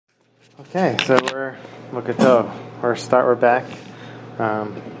Okay, so we're back.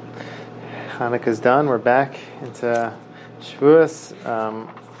 Hanukkah's done. We're back into Shevuot,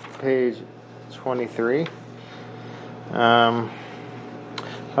 page 23. What I'd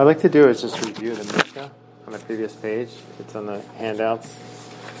like to do is just review the Mishnah on the previous page. It's on the handouts.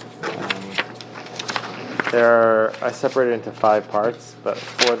 I separated it into 5 parts, but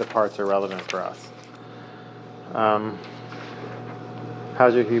 4 of the parts are relevant for us.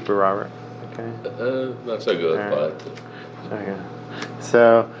 How's your Hebrew, Robert? Okay. Not so good, right. but Okay.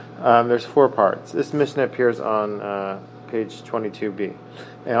 So there's 4 parts. This Mishnah appears on page 22b,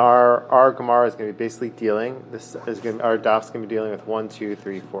 and our Gemara is going to be basically dealing. Our daf's going to be dealing with 1, 2,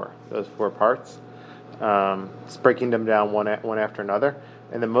 3, 4. Those 4 parts. Just breaking them down one after another,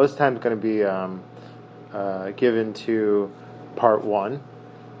 and then most times going to be given to part 1,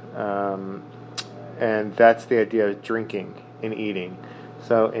 and that's the idea of drinking and eating.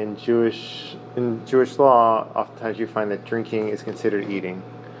 So in Jewish law, oftentimes you find that drinking is considered eating.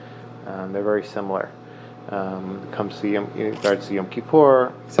 They're very similar. It comes to in regards to Yom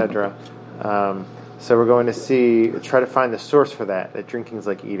Kippur, etc. So we're going to try to find the source for that drinking is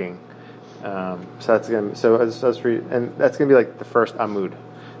like eating. So that's going to and that's going to be like the first Amud.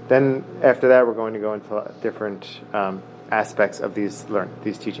 Then after that, we're going to go into different aspects of these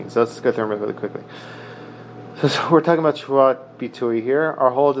teachings. So let's go through them really quickly. So we're talking about Shevuot Bitui here.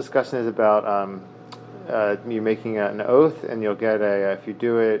 Our whole discussion is about you making an oath, and you'll get if you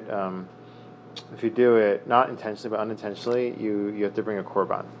do it not intentionally but unintentionally, you have to bring a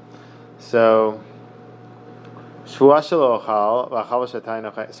korban. So Shevuah shelo ochal v'achal v'shatay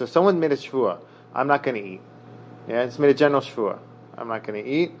nochai. So someone made a Shevuah, I'm not going to eat. Yeah, it's made a general Shevuah, I'm not going to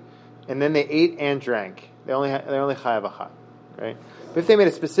eat, and then they ate and drank. They only chayav achat, right? But if they made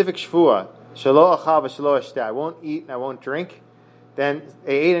a specific Shevuah, shelo achal v'shelo ashteh, I won't eat and I won't drink, then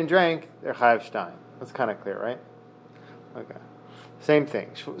they ate and drank, they're chayav shtayim. That's kind of clear, right? Okay. Same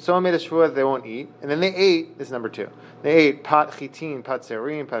thing. Someone made a Shevuah that they won't eat, and then they ate, this is number 2, they ate pat chitin, pat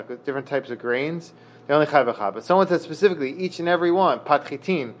serim, different types of grains, they only chayav achat. But someone said specifically, each and every one, pat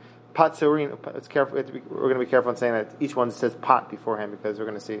chitin, pat serim, we're going to be careful in saying that each one says pat beforehand, because we're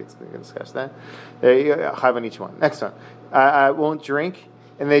going to see, we're going to discuss that. They chayav on each one. Next one. I won't drink.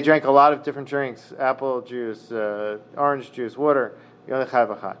 And they drank a lot of different drinks: apple juice, orange juice, water. You only chayav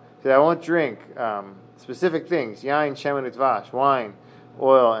achat. So I won't drink specific things: yain, shemen, udvash, wine,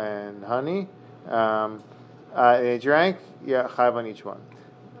 oil, and honey. They drank, chayav on each one.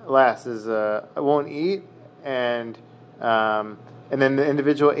 Last is I won't eat, and then the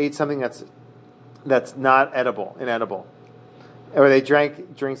individual ate something that's not inedible, or they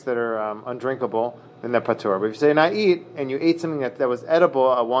drank drinks that are undrinkable. Then they're patur. But if you say not eat, and you ate something that was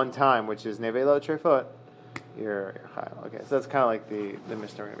edible at one time, which is nevelo trefot, you're chayil. Okay, so that's kind of like the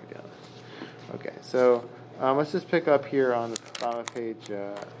Mishnah we're going to be dealing with. Okay, so let's just pick up here on the bottom of page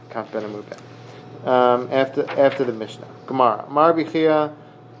Kaf Ben Amud Bet. After the Mishnah, Gemara Mar Bichia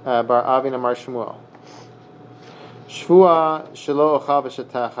Bar Avin Amar Shmuel Shvuah Shelo Ochal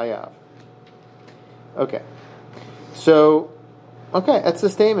V'Shatah Chayav. Okay, so that's the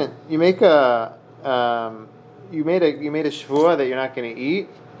statement. You make you made a Shevuah that you're not going to eat.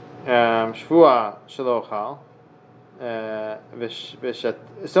 Shvuah shelo ochal.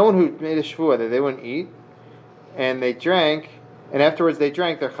 Someone who made a Shevuah that they wouldn't eat, and they drank, and afterwards they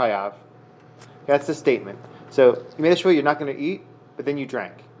drank, they're chayav. That's the statement. So you made a Shevuah you're not going to eat, but then you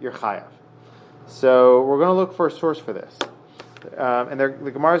drank, you're chayav. So we're going to look for a source for this. And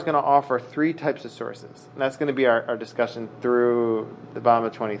the Gemara is going to offer 3 types of sources. And that's going to be our discussion through the bottom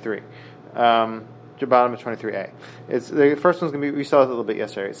of 23. The bottom of 23a. The first one's going to be, we saw it a little bit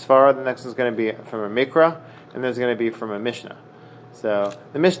yesterday, Svara. The next one's going to be from a Mikra, and there's going to be from a Mishnah. So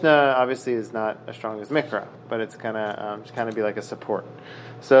the Mishnah obviously is not as strong as Mikra, but it's kind of be like a support.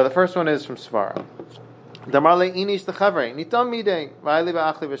 So the first one is from Svara. Damarle inish lechavre nitam midei va'ali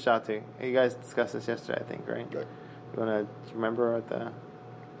va'achli v'shati. You guys discussed this yesterday, I think, right? Right. You want to remember the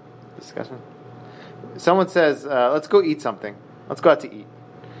discussion? Someone says, let's go eat something. Let's go out to eat.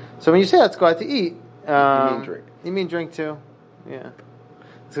 So when you say let's go out to eat, you mean drink. You mean drink too? Yeah.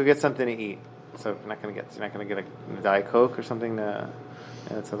 Let's go get something to eat. So you're not going to get a Diet Coke or something to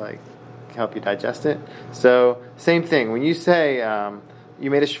like help you digest it. So same thing. When you say you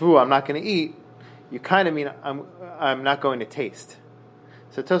made a Shevuah, I'm not going to eat, you kind of mean I'm not going to taste.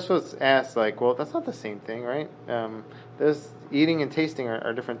 So Tosfos asks, well, that's not the same thing, right? There's eating and tasting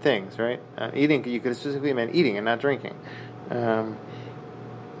are different things, right? Eating, you could specifically mean eating and not drinking. I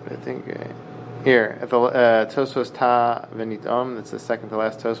think here at the Tosfos Ta Venitom, that's the second to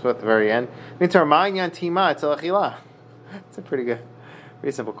last Tosfos at the very end. It's a pretty good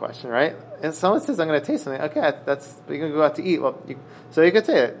Pretty simple question, right? And someone says, I'm going to taste something. Okay, you're going to go out to eat. Well, so you could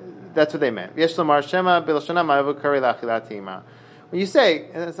say it. That's what they meant. When you say,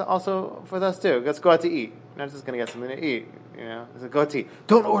 and it's also for us too, let's go out to eat. You're not just going to get something to eat. Let's go out to eat.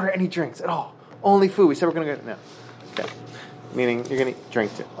 Don't order any drinks at all. Only food. We said we're going to go. No. Okay. Meaning you're going to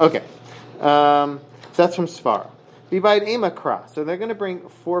drink too. Okay. So that's from Sfar. Bibayit ema kra. So they're going to bring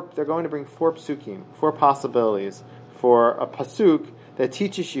four psukim, four possibilities for a pasuk that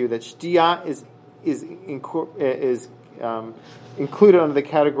teaches you that shtia is included under the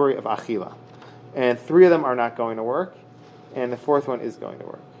category of achila, and three of them are not going to work, and the fourth one is going to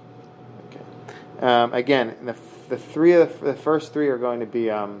work. Okay. Again, the first three are going to be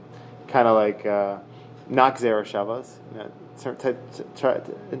kind of like not zera shavas,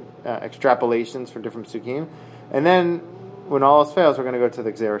 extrapolations from different psukim, and then when all else fails, we're going to go to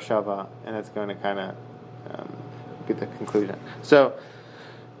the zera shava, and it's going to kind of be the conclusion. So,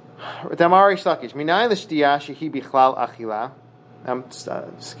 Damari Shlakish, Minay l'shtiya shehi bichlal achila. I'm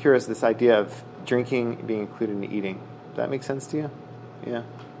just curious, this idea of drinking being included in eating. Does that make sense to you? Yeah.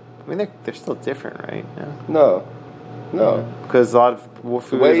 I mean, they're still different, right? Yeah. No. Because a lot of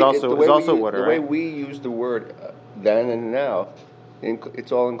food is also water, the right? way we use the word then and now,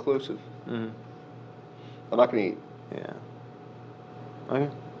 it's all inclusive. Mm-hmm. I'm not going to eat. Yeah. Okay.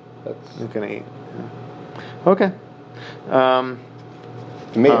 I'm going to eat. Yeah. Okay.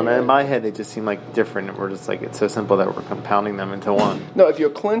 In my head, they just seem like different. We're just like, it's so simple that we're compounding them into one. No, if you're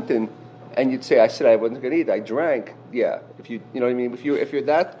Clinton and you'd say, I said I wasn't going to eat, I drank, yeah. If you know what I mean? If you're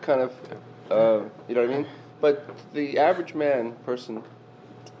that kind of, you know what I mean? But the average person,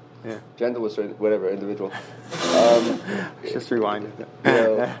 genderless or whatever, individual. Just rewind it.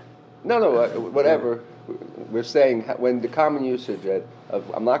 Whatever. We're saying when the common usage of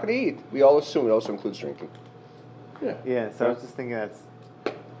I'm not going to eat, we all assume it also includes drinking. Yeah. So I was just thinking and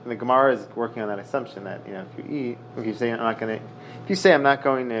the Gemara is working on that assumption that if you say I'm not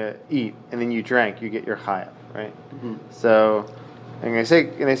going to eat, and then you drank, you get your chayav, right? Mm-hmm. So, and they say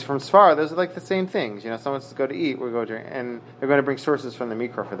from Sfar, those are like the same things. Someone says go to eat, we go drink, and they're going to bring sources from the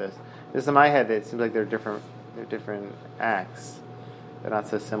Mikra for this. This in my head, it seems like they're different acts. They're not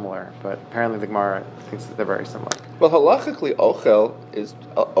so similar, but apparently the Gemara thinks that they're very similar. Well, halachically, ochel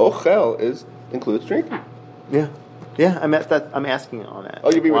includes drinking. Yeah, I'm asking on that.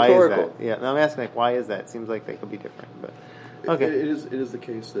 Oh, you'd be rhetorical. Yeah, no, I'm asking why is that? It seems like they could be different, but okay. It is the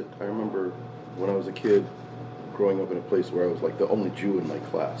case that I remember when I was a kid, growing up in a place where I was like the only Jew in my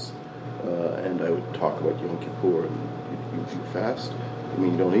class, and I would talk about Yom Kippur and you fast. I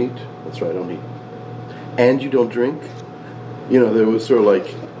mean, you don't eat. That's right, I don't eat. And you don't drink. There was sort of like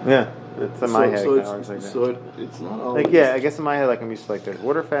it's in my head. It's not always I guess in my head, I'm used to there's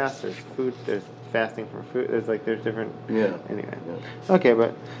water fast, there's food, there's fasting from food. There's different. Yeah. Anyway. Yeah. Okay,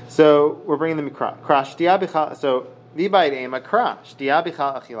 but so we're bringing them kra shtiya bichal. So vibayit ema kra shtiya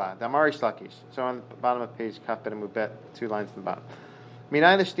bichal achila. Damari shlakish. So on the bottom of page kaf bet amubet, 2 lines from the bottom.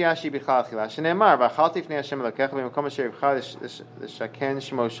 Minay l'shtiya shi bichal achila. Shneimar v'achalti fnei Hashem Elokecha v'makom asher yivchar l'shaken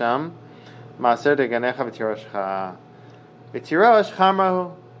shmo sham maaser deganecha v'tiroshcha v'tirosh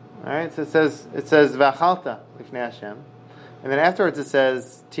chamrahu. All right. So it says v'achalta l'fnei Hashem. And then afterwards it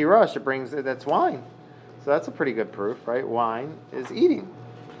says tirosh. It brings that's wine, so that's a pretty good proof, right? Wine is eating.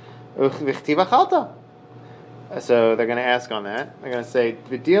 So they're going to ask on that. They're going to say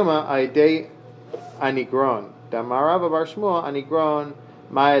v'dilma aidei anigron damarav bar Shmuel anigron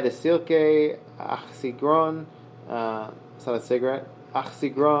maya de silke achsigron. It's not a cigarette.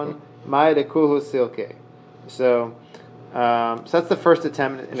 Achsigron maya de kuhu silke. So that's the first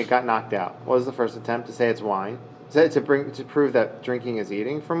attempt, and it got knocked out. What was the first attempt? To say it's wine. To prove that drinking is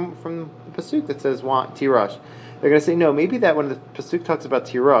eating from the pasuk that says tirosh. They're going to say no. Maybe that when the pasuk talks about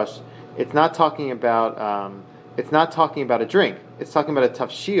tirosh, it's not talking about a drink. It's talking about a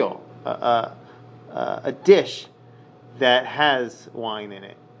tafshil, a dish that has wine in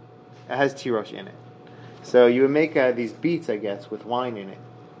it. It has tirosh in it. So you would make these beets, I guess, with wine in it.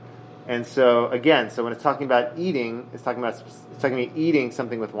 And so again, when it's talking about eating, it's talking about eating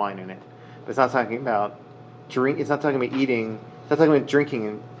something with wine in it. But it's not talking about drink. It's not talking about eating. It's not talking about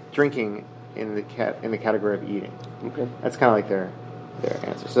drinking in the category of eating. Okay, that's kind of like their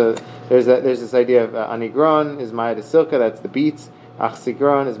answer. So there's this idea of anigron is maya de silka. That's the beets.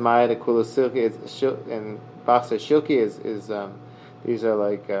 Achsigron is maya de kulu silki. And bachsa shilki is these are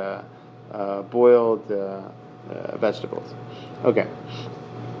like boiled vegetables. Okay.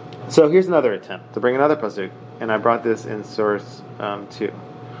 So here's another attempt to bring another pasuk, and I brought this in source 2.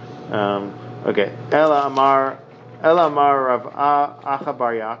 Okay. Ela Amar Rav Acha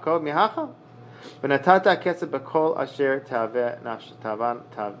Bar Yaakov Mihacha V'natata kesef b'kol asher taveh nafsh tavan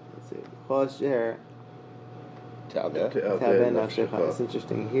tav. Let's see. B'kol asher taveh nafshecha. It's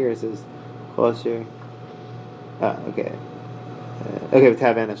interesting. Here it says b'kol asher. Okay. Okay,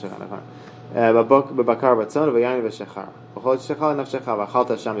 taveh nafshecha. בבקר בצאן וביין ושחר. בכל שחר נפשך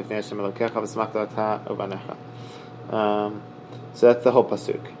ואכלת שם לפני השם אלוקיך ושמחת אתה ובניך. So that's the whole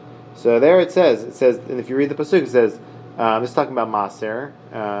pasuk. So there it says, and if you read the pasuk, it says, it's talking about Maser,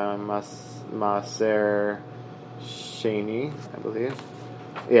 Maser Sheni, I believe.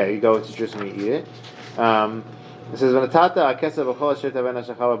 Yeah, you go to Jerusalem and you eat it. It says, "V'natata akesa b'chol asher taven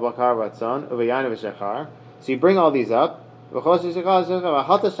hashachar b'bakar b'atzon u'v'yayin v'shachar." So you bring all these up. B'chol asher shachar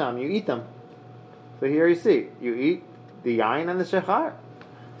v'achalta sham. You eat them. So here you see, you eat the yayin and the shachar.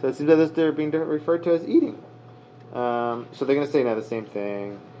 So it seems that they're being referred to as eating. So they're going to say now the same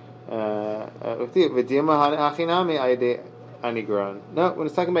thing. No, when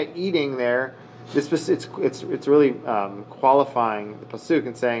it's talking about eating there, it's really qualifying the pasuk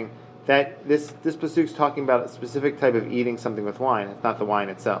and saying that this pasuk is talking about a specific type of eating something with wine. It's not the wine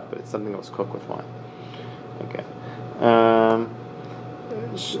itself, but it's something that was cooked with wine. Okay.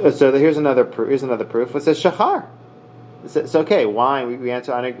 So here's another proof. It says shachar. It's okay. Wine. We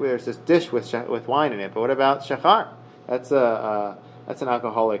answer on it. There's this dish with wine in it. But what about shachar? That's an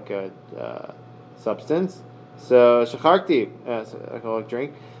alcoholic substance. So shacharti, alcoholic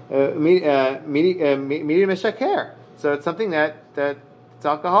drink. Medium meshaker. So it's something that it's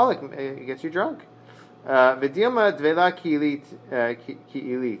alcoholic. It gets you drunk. V'diyama dvela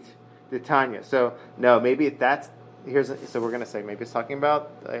ki'ilit. The Tanya. So no, maybe that's. So we're going to say maybe it's talking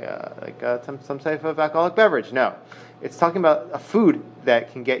about some type of alcoholic beverage. No, it's talking about a food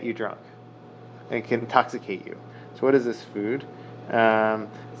that can get you drunk and can intoxicate you. So what is this food? It's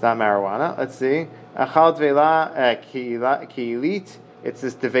not marijuana. Let's see. Achal dveila ki'ilit. It's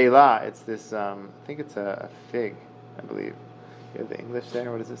this devela. It's this. I think it's a fig. I believe. You have the English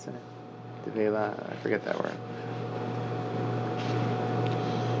there. What does it say? Devela. I forget that word.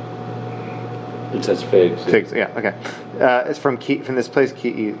 It says figs. Figs, yeah, okay. It's from this place,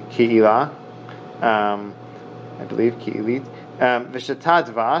 Ki'ilah, I believe, Ki'ilit. V'shatad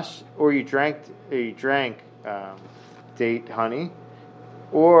dvash, or you drank date honey,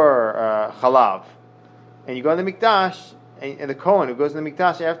 or chalav, and you go in the mikdash, and the Kohen who goes in the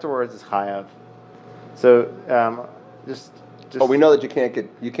mikdash afterwards is chayav. So just. Oh, we know that you can't. I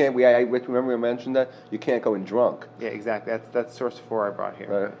remember we mentioned that you can't go in drunk. Yeah, exactly. That's source 4 I brought here.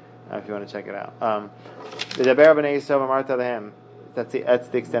 Right. If you want to check it out. That's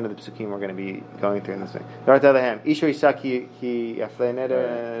the extent of the psukim we're going to be going through in this thing. Sorry,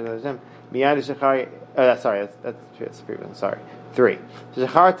 that's previous. Sorry. 3.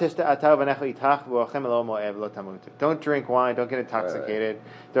 Don't drink wine, don't get intoxicated.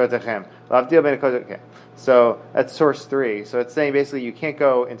 Okay. So that's source 3. So it's saying basically you can't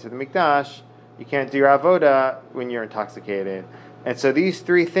go into the mikdash, you can't do your avoda when you're intoxicated. And so these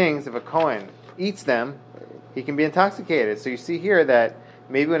 3 things, if a Kohen eats them, he can be intoxicated. So you see here that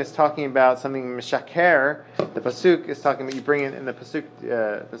maybe when it's talking about something mishaker, the pasuk is talking about, you bring in the pasuk,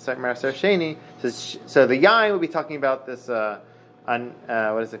 the Maser Sheni, so the yain would be talking about this,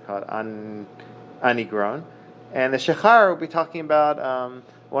 what is it called? Anigron. And the shechar would be talking about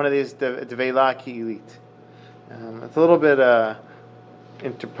one of these devela ki'ilit. It's a little bit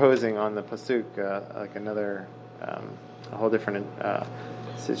interposing on the pasuk, like another... a whole different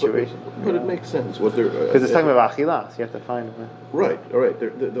situation. But it makes sense. Because it's talking about achilah, so you have to find... Right, all right.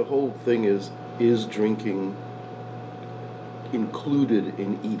 The whole thing is drinking included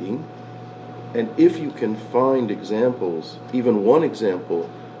in eating? And if you can find examples, even one example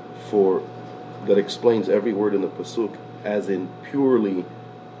that explains every word in the pasuk as in purely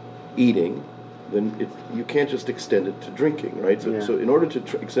eating, then you can't just extend it to drinking, right? So in order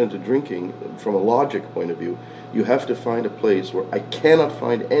to extend it to drinking, from a logic point of view, you have to find a place where I cannot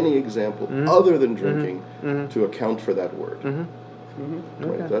find any example other than drinking to account for that word. Right?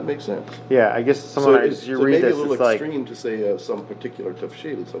 Okay. That makes sense. Yeah, I guess sometimes you read maybe this, a little it's extreme to say some particular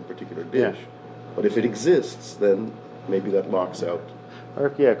tafshil, some particular dish. Yeah. But if it exists, then maybe that locks out. Or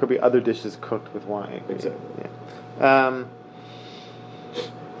it could be other dishes cooked with wine. Exactly. Yeah.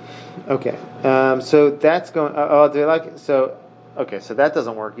 Okay. So that's going. So that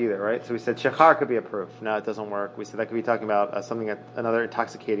doesn't work either, right? So we said shechar could be a proof. No, it doesn't work. We said that could be talking about another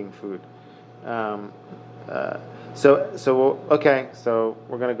intoxicating food. So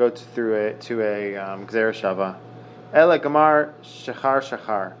we're going to go through it to a gzera shava. Ela gamar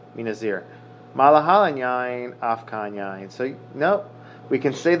shechar minazir malahalan yain afkan yain. So no, we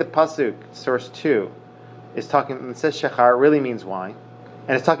can say the pasuk source 2 is talking. It says shechar really means wine,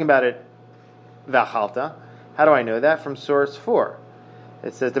 and it's talking about it v'achalta. How do I know that? From source 4.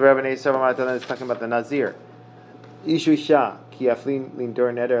 It says the Rebbe Neisov Amartalan is talking about the Nazir. Ishu Isha ki aflin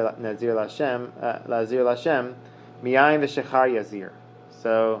lindor neder Nazir Lashem miyayin v'shechar yazir.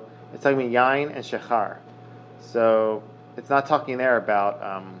 So it's talking about yayin and shechar. So it's not talking there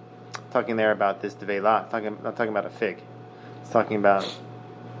about this devela. Not talking about a fig. It's talking about.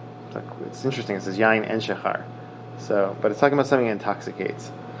 It's interesting. It says yayin and shechar. So, but it's talking about something that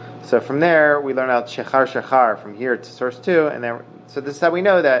intoxicates. So from there we learn out shechar from here to source 2, and then so this is how we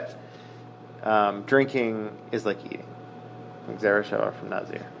know that drinking is like eating. Xera Shava from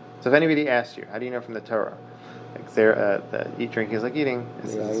Nazir. So if anybody asked you, how do you know from the Torah? Drinking is like eating.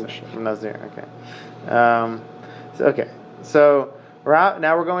 From Nazir. Okay. So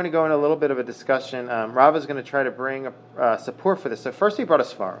now we're going to go in a little bit of a discussion. Rav is going to try to bring support for this. So first we brought a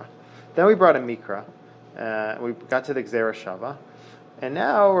svara, then we brought a mikra. We got to the Xera Shava, and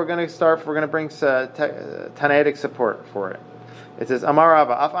now we're going to bring Tanaitic support for it. It says Amar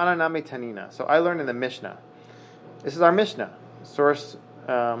Rava Af Ananami Tanina. So I learned in the Mishnah. This is our Mishnah, source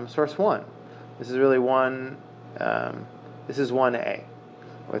 1. This is really one. This is 1a.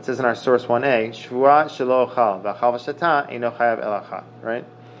 It says in our source 1a, Shevuot shelo ochal v'achal v'shata eino chayav el achat. Right.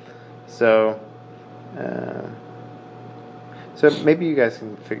 So maybe you guys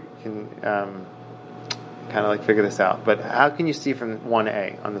can kind of like figure this out. But how can you see from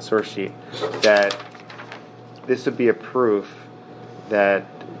 1a on the source sheet that this would be a proof that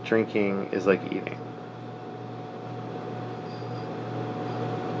drinking is like eating?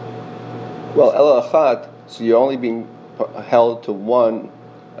 Well, el achat, so you're only being held to one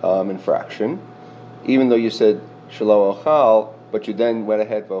infraction, even though you said shelo ochal, but you then went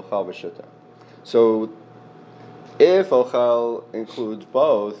ahead v'ochal v'shata. So if ochal includes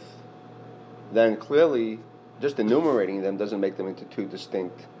both, then clearly just enumerating them doesn't make them into two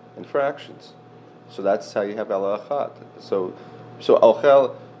distinct infractions. So that's how you have el achat. So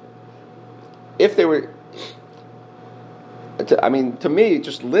ochel, if they were, to me,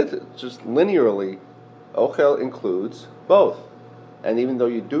 just linearly, ochel includes both, and even though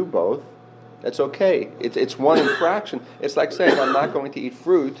you do both, that's okay. It's one infraction. It's like saying I'm not going to eat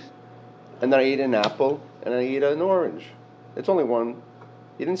fruit, and then I eat an apple, and I eat an orange. It's only one.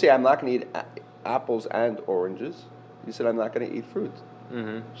 You didn't say I'm not going to eat apples and oranges. You said I'm not going to eat fruit.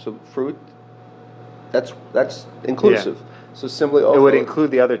 Mm-hmm. So fruit, that's inclusive. Yeah. So simply, it would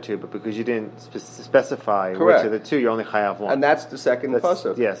include the other two, but because you didn't specify which of the two, you're only chayav one. And that's the second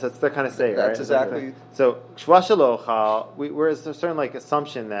pasuk. Yes, that's the kind of say. That's right? exactly. So Shevuot shelo ochal, there's a certain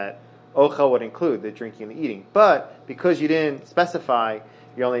assumption that ochel would include the drinking and the eating, but because you didn't specify,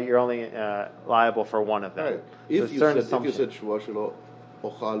 you're only liable for one of them. Right. If you said Shevuot shelo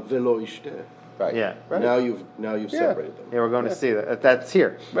ochal velo ishteh. Right. Yeah. Right. Now you've separated them. Yeah, we're going to see that. That's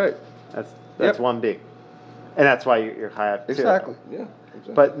here. Right. That's 1b. And that's why you're chayav too. Exactly. Yeah.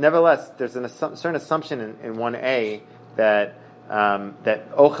 Exactly. But nevertheless, there's a certain assumption in 1a that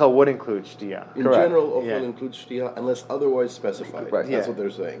ochel would include shtia. In general, ochel includes shtia unless otherwise specified. Right. That's what they're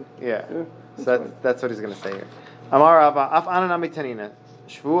saying. Yeah. So that's what he's going to say here. Amar Rava af ananami tanina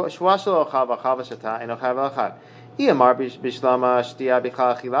Shevuot shelo ochal v'achal v'shata eino chayav el achat. Iamar bishlama shtia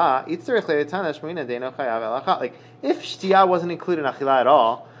b'chal achila yitzarich le'etana shmina deino chayav el achat. Like if shtia wasn't included in achila at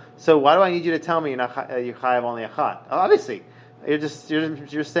all, so why do I need you to tell me you're chayav only achat? Obviously,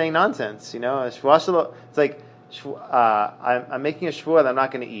 you're saying nonsense. It's like I'm making a shvuah that I'm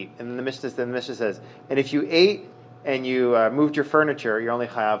not going to eat, and then the Mishnah says, and if you ate and you moved your furniture, you're only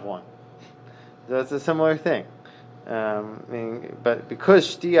chayav one. So it's a similar thing. But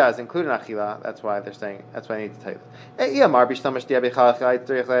because shtia is included in achila, that's why they're saying. That's why I need to tell you.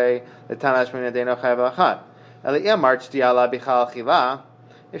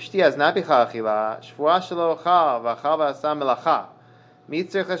 If shtia is not bichal achila, Shevuot shelo ochal v'achal v'asa melacha,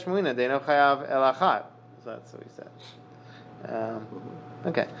 mitzrich hashmuina deino chayav el achat. So that's what he said.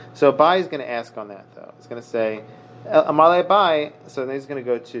 Okay, so Abai is going to ask on that though. He's going to say Amalei Abai. So then he's going to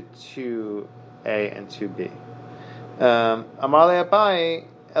go to 2a and 2b. Amalei Abai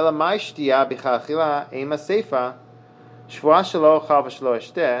elamai shtia bichal achila ema seifa Shevuot shelo ochal v'shelo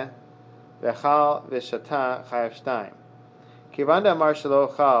ishteh v'achal v'shata chayav shtayim. Kivanda amar shelo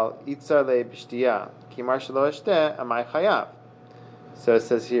ochal itzar le b'shtia ki amar shelo ishteh amai chayav. So it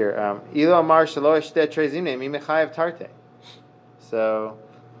says here, ilo amar shelo ishteh trezine mi mechayav tarte. So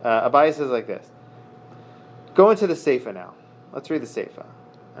Abai says like this. Go into the Seifa now. Let's read the Seifa.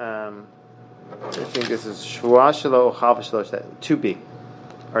 I think this is Shevuot shelo ochal v'shelo ishteh 2b,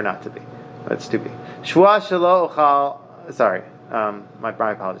 or not 2b, but it's 2b. Shevuot shelo ochal. Sorry, my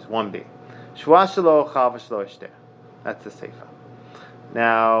apologies. 1b. Shevuot shelo ochal v'shelo ishteh. That's the Seifa.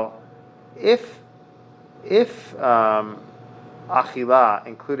 Now, if if achila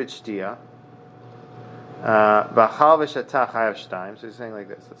included shtia, v'achal v'shata chayav shtaim. So he's saying like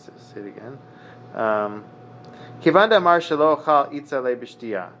this. Let's say it again. Kivan damar shelo achal itza le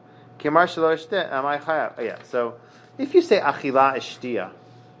b'shtia. Kimar shelo ishte amay chayav. Yeah. So if you say achila is shtia,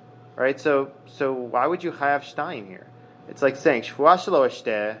 right? So why would you chayav shtaim here? It's like saying shvuah shelo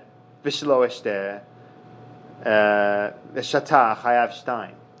ishte v'shelo ishte v'shata chayav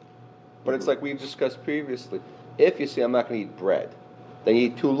shtaim. But it's like we've discussed previously. If you say I'm not going to eat bread, then you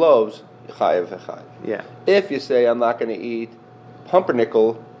eat 2 loaves, chayav v'chayav. Yeah. If you say I'm not going to eat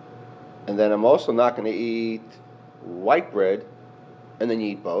pumpernickel, and then I'm also not going to eat white bread, and then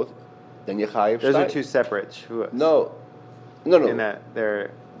you eat both, then you chayav. Those are 2 separate shvuos. No. In that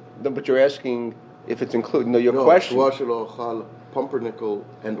they're. No, but you're asking if it's included. No, your question. Shvuah shelo achal, pumpernickel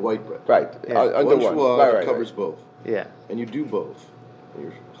and white bread. Right. Yeah. Under One one. shvuah covers both. Yeah. And you do both. And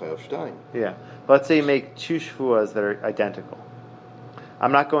you're chayav shtaim. Yeah. But let's say you make 2 shvuas that are identical.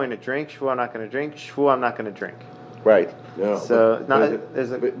 I'm not going to drink. Shvuah I'm not going to drink. Shvuah I'm not going to drink. Right. No. So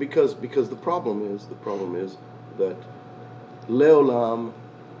because the problem is that leolam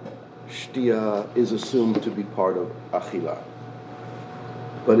shtia is assumed to be part of achila.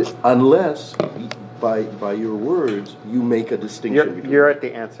 But unless by your words you make a distinction between you're at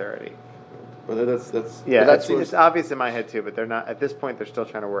the answer already. Well, that's it's obvious in my head too, but they're not at this point. They're still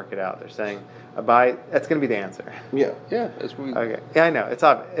trying to work it out. They're saying Abai. That's going to be the answer. Yeah. That's what we. Okay. Yeah, I know it's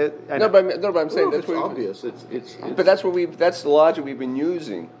obvious. But I'm saying that's it's obvious. It's but that's what that's the logic we've been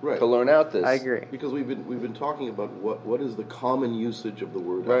using to learn out this. I agree because we've been talking about what is the common usage of the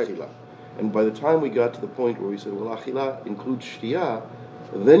word right. achila, and by the time we got to the point where we said, well, achila includes shtia,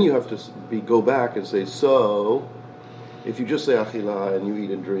 then you have to go back and say so. If you just say achila and you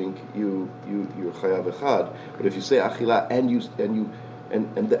eat and drink, you're chayav echad. But if you say achila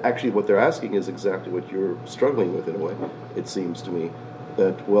and actually what they're asking is exactly what you're struggling with in a way. It seems to me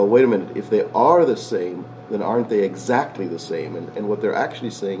that wait a minute. If they are the same, then aren't they exactly the same? And what they're actually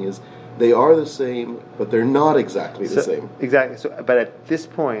saying is they are the same, but they're not exactly the same. Exactly. So, but at this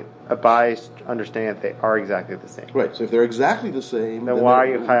point, Abai understand that they are exactly the same. Right. So if they're exactly the same, then why are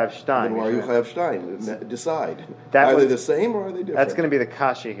you chayav shtaim? Then why are you chayav shtaim? Decide. Are they the same or are they different? That's going to be the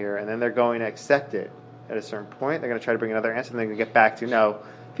kasha here, and then they're going to accept it at a certain point. They're going to try to bring another answer, and they're going to get back to no.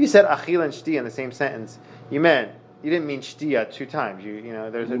 If you said achila and shtia in the same sentence, you didn't mean shtia 2 times.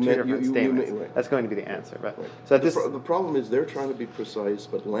 There's 2 different statements. Right. That's going to be the answer. But right. so the problem is they're trying to be precise,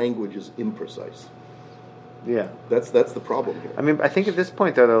 but language is imprecise. Yeah, that's the problem here. I mean, I think at this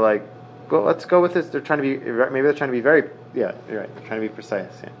point though, they're like, well, let's go with this. They're trying to be they're trying to be very you're right. They're trying to be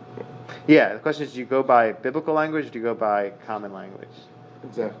precise. Yeah. The question is, do you go by biblical language? Or do you go by common language?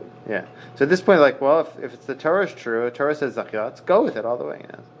 Exactly. Yeah. So at this point, like, well, if it's the Torah is true, the Torah says zakiyah, let's go with it all the way.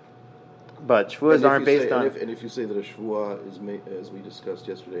 But shvuas aren't based on. And if you say that a shvuah is, as we discussed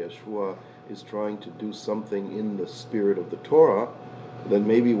yesterday, a shvuah is trying to do something in the spirit of the Torah, then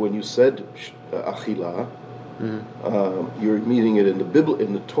maybe when you said achila, you're meaning it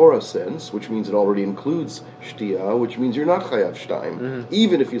in the Torah sense, which means it already includes shtia, which means you're not chayav shtaim,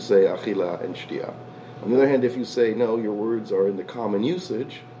 even if you say achila and shtia. On the other hand, if you say no, your words are in the common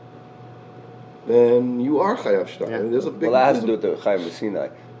usage, then you are chayav shtaim. Yeah. There's a big. Well, that has to do with the chayav Sinai.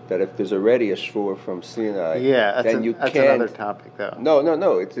 That if there's already a shvuah from Sinai, then you that's can't. another topic, though.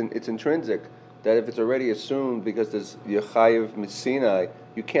 No. It's intrinsic. That if it's already assumed because there's Yechayev Sinai,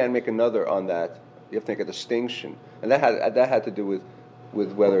 you can't make another on that. You have to make a distinction, and that had to do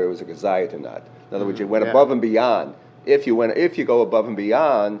with whether it was a gazayit or not. In other words, you went above and beyond. If you go above and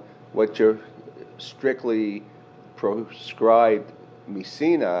beyond what you're strictly prescribed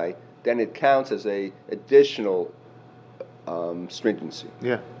Sinai, then it counts as a additional stringency.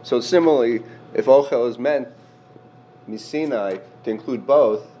 Yeah. So similarly, if ochel is meant Sinai to include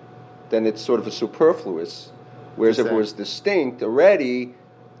both, then it's sort of a superfluous. Whereas if it was distinct already,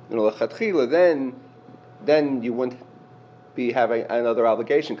 lechatchila, then you wouldn't be having another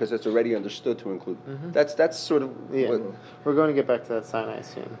obligation because it's already understood to include. That's sort of. Yeah. We're going to get back to that Sinai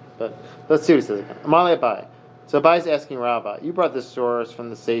soon, but let's see what he says again. Amalei Abai. So Abai is asking Rava. You brought this source from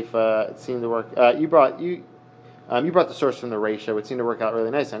the Seifa. It seemed to work. You brought the source from the Reisha, which seemed to work out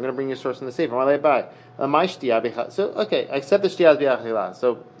really nice. I'm going to bring you a source from the Seifa. Amalei Abai. So okay, I accept the shtiyah bi'achila.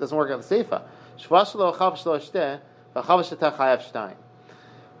 So it doesn't work out the Seifa. Shva shelo chav shelo shteh v'chav shetah chayav shtayim.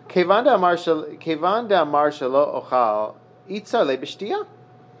 Kevan da'amar shelo ochal itza le b'shtiyah.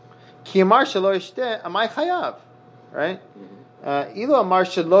 Ki amar shelo ishteh amai chayav. Right? Ilo amar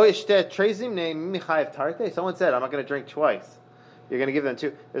shelo ishteh trezim ne mi chayav tarte. Someone said, I'm not going to drink twice. You're going to give them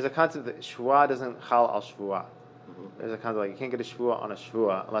 2. There's a concept that shvuah doesn't chal al shvuah. There's a concept like you can't get a shvuah on a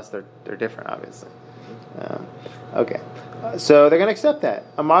shvuah unless they're different, obviously. Okay. So they're going to accept that.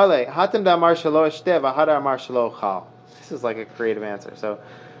 Amarle, hatem da amar shelo eshteh v'hada amar shelo chal. This is like a creative answer. So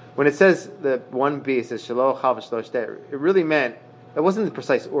when it says the 1b says shelo chal v'shelo eshteh, it really meant, it wasn't the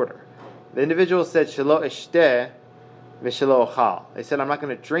precise order. The individual said shelo eshteh v'shelo chal. They said, I'm not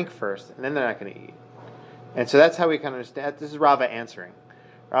going to drink first, and then they're not going to eat. And so that's how we kind of understand. This is Rava answering.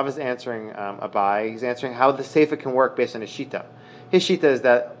 Rava's answering Abai. He's answering how the seifa can work based on his shita. His shita is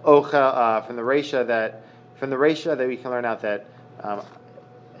that ochel from the reisha that we can learn out that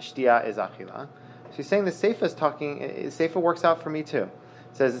shtia is achila. So he's saying the seifa is talking. Seifa works out for me too.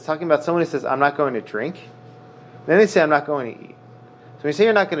 It says it's talking about someone who says I'm not going to drink. Then they say I'm not going to eat. So when you say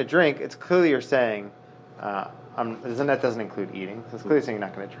you're not going to drink, it's clearly you're saying that doesn't include eating. So it's clearly saying you're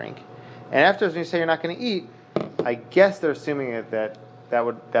not going to drink. And afterwards, when you say you're not going to eat, I guess they're assuming that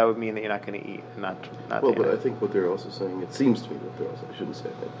would mean that you're not going to eat, and not. Well, but I think what they're also saying, it seems to me that they're also, I shouldn't say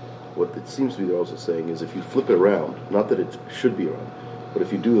that. What it seems to me they're also saying is if you flip it around, not that it should be around, but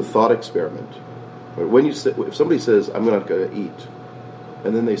if you do a thought experiment, or when you say, if somebody says I'm not going to eat,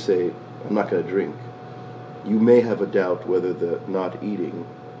 and then they say I'm not going to drink, you may have a doubt whether the not eating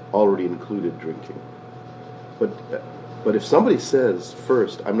already included drinking. But if somebody says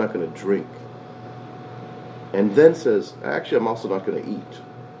first, I'm not going to drink, and then says, actually, I'm also not going to eat,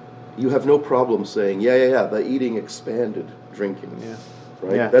 you have no problem saying, yeah, the eating expanded drinking. Yeah.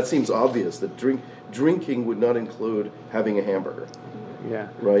 Right? Yeah. That seems obvious, that drinking would not include having a hamburger. Yeah.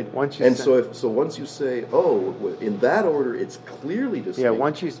 Right? So once you say, in that order, it's clearly distinct. Yeah,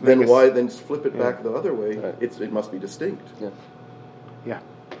 once you then flip it back the other way, right. It must be distinct. Yeah. Yeah.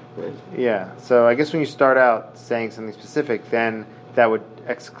 Right. Yeah, so I guess when you start out saying something specific, then that would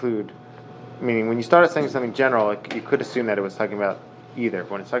exclude. Meaning, when you start out saying something general, you could assume that it was talking about either.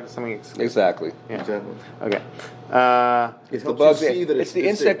 But when it's talking something exclusive. Exactly. Yeah. Exactly. Okay. It's the bug. It's the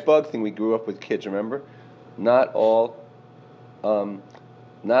insect bug thing we grew up with kids. Remember, not all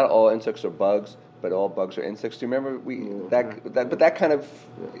insects are bugs, but all bugs are insects. Do you remember that kind of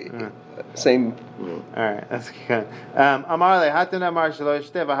same? All right, that's good. Amar le hatan amar shelo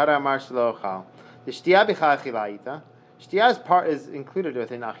ishteh v'hara amar shelo chal. The shtia b'cha achilaita. Shtia's part is included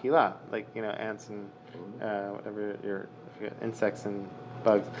within achila, like ants and whatever your insects and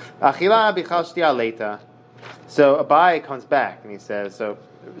bugs. Achila b'chal shtia leita. So Abai comes back and he says, so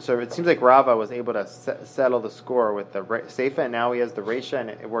it seems like Rava was able to settle the score with the Seifa, and now he has the Reisha, and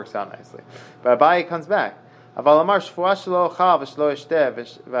it works out nicely. But Abai comes back. Aval amar shfuah shelo chal v'shelo ishteh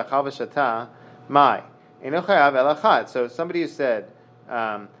v'chal v'shata mai eno chayav el achad. So somebody who said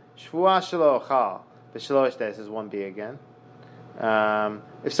shfuah shelo chal v'shelo ishteh, this is 1b again.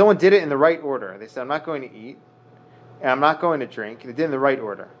 If someone did it in the right order, they said I'm not going to eat and I'm not going to drink. They did it in the right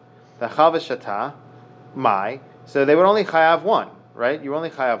order. V'chal v'shata mai. So they would only chayav one. Right, you only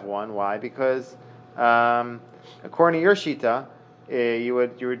chayav one. Why? Because according to your shita, you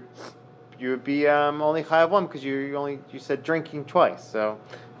would be only chayav one because you said drinking twice. So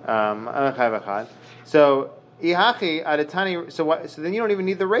chayav echad. So ihachi adatani. So then you don't even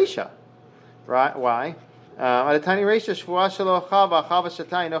need the reisha, right? Why? Adatani reisha shvuah shelo chal v'achal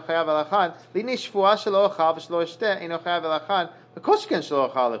v'shatay ino chayav el achad. Lini shvuah shelo chal v'shelo ishteh ino chayav el achad. V'koshken shelo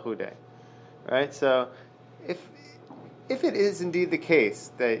chal lechudei. Right. So if it is indeed the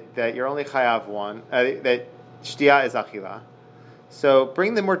case that you're only chayav one, that shtia is achila, so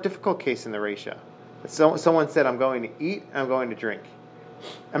bring the more difficult case in the reisha. Someone said, I'm going to eat, and I'm going to drink.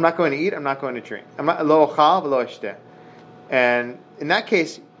 I'm not going to eat, I'm not going to drink. I'm not lo ochal v'lo ishteh. And in that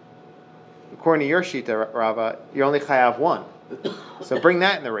case, according to your shita, Rava, you're only chayav one. So bring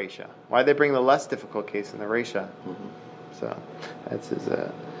that in the reisha. Why they bring the less difficult case in the reisha? So that's his...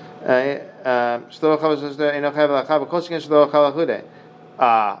 okay,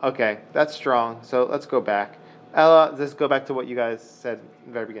 that's strong. So let's go back. Ella, let's go back to what you guys said in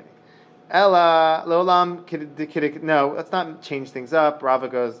the very beginning. Ella, lolam, no, let's not change things up.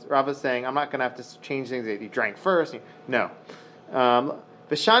 Rava's saying, I'm not going to have to change things. You drank first. No.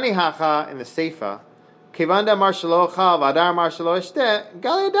 V'shani hacha in the Seifa, kevanda mar shelo chal v'adar mar shelo ishteh,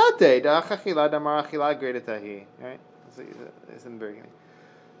 galyadate, da'achachila damar achila gredatahi. Right? It's in the very beginning.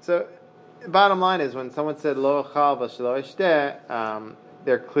 So, the bottom line is when someone said lo chal v'shelo ishteh,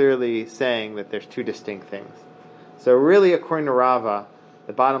 they're clearly saying that there's two distinct things. So really, according to Rava,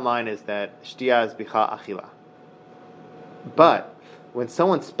 the bottom line is that shtia is bicha achila. But when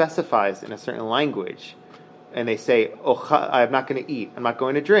someone specifies in a certain language, and they say, I'm not going to eat, I'm not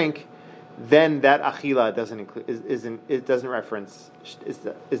going to drink, then that achila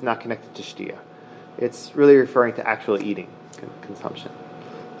is not connected to shtia. It's really referring to actual eating, consumption.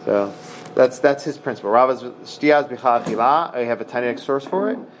 So that's his principle. Rava's shtia is bicha achila. I have a Tanaic source for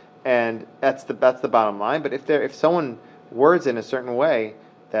it, and that's the bottom line. But if someone words in a certain way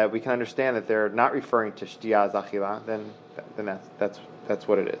that we can understand that they're not referring to shtiya zachila, then that's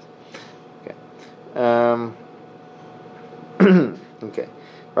what it is. Okay. Okay.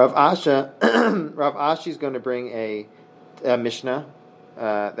 Rav Ashi is going to bring a Mishnah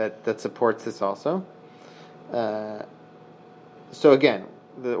that supports this also. So again,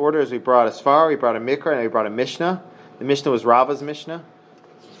 the order is we brought a Sfar, we brought a Mikra, and we brought a Mishnah. The Mishnah was Rava's Mishnah,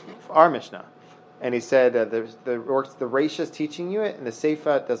 our Mishnah. And he said the Reisha is teaching you it, and the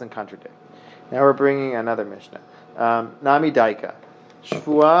Seifa doesn't contradict. Now we're bringing another Mishnah. Nami Daika.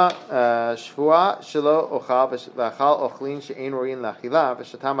 Shevuot shelo ochal v'achal ochlin she'ein roin lachila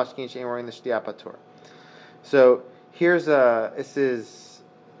v'shata mashkin she'ein roin l'shtiya patur. So here's this is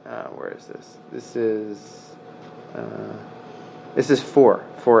where is this? This is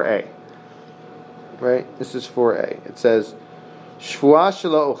 4a, right? This is 4a. It says Shevuot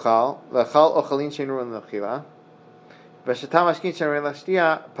shelo ochal v'achal ochlin she'ein roin lachila v'shata mashkin she'ein roin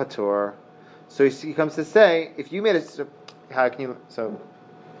l'shtiya patur. So he comes to say, if you made it. How can you? So,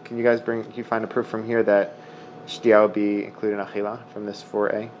 can you guys can you find a proof from here that shtiya would be included in achila from this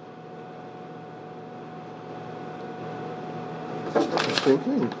 4a? Same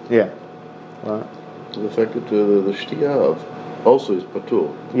thing. Yeah. Well, the fact that the shtiya also is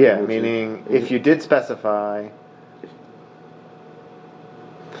patur. Yeah, meaning if you did specify,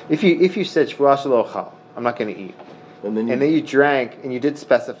 if you said Shevuot shelo ochal, I'm not going to eat, and then you drank and you did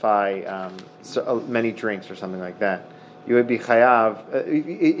specify many drinks or something like that. You would be chayav.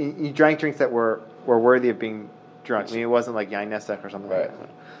 You drank drinks that were worthy of being drunk. I mean, it wasn't like yain nesach or something like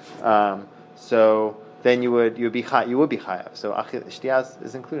that. So then you would be chayav. So shtiyah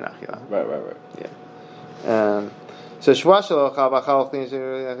is included in achila. Right. Yeah. So Shevuot shelo ochal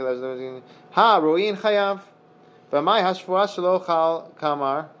v'achal ha roin chayav. V'may ha Shevuot shelo ochal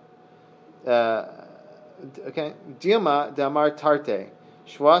kamar. Okay. Dilma damar tarte.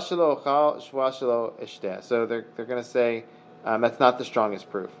 Shevuot shelo ochal, Shevuot shelo ishteh. So they're going to say that's not the strongest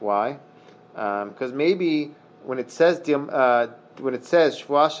proof. Why? Because maybe when it says Shevuot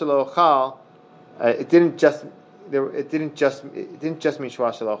shelo ochal, it didn't just mean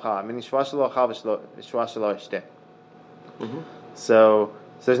Shevuot shelo ochal. I mean Shevuot shelo ochal Shevuot shelo ishteh. So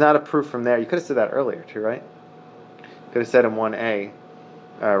there's not a proof from there. You could have said that earlier too, right? You could have said in 1a.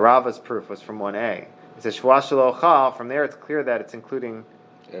 Rava's proof was from 1a. It says Shevuot shelo ochal. From there, it's clear that it's including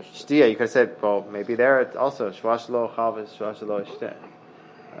shtiya. You could have said, well, maybe there it's also Shevuot shelo ochal v'Shevuot shelo ishteh.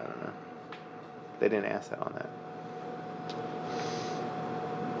 I don't know. They didn't ask that on that.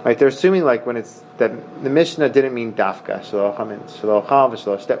 Right? They're assuming like when it's that the Mishnah didn't mean dafka shelo ochal, means shelo ochal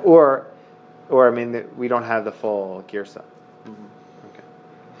v'Shelo ishteh, or I mean we don't have the full girsa.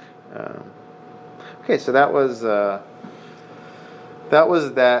 Okay. Okay, so that was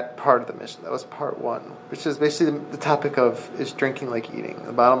that part of the Mishnah. That was part 1, which is basically the topic of is drinking like eating.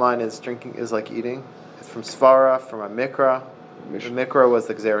 The bottom line is drinking is like eating. It's from Svara, from a Mikra. The Mikra was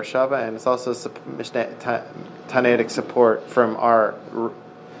the Gzera Shava, and it's also Mishnah Tanaitic support from our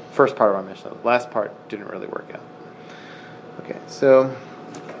first part of our Mishnah. The last part didn't really work out. Okay, so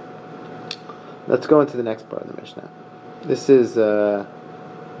let's go into the next part of the Mishnah. This is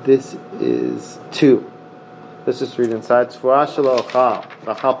 2. Let's just read inside. Shevuot shelo ochal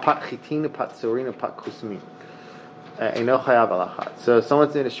v'achal pat chitin pat tzurin pat kusmin eino chayav al achat. So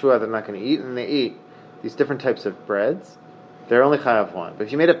someone's in a shvuah they're not going to eat, and they eat these different types of breads. They're only chayav one. But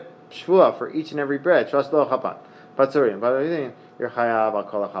if you made a shvuah for each and every bread, Shevuot shelo ochal pat tzurin pat everything, you're chayav al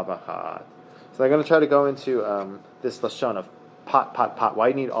kol achav achat. So they're going to try to go into this lashon of pot.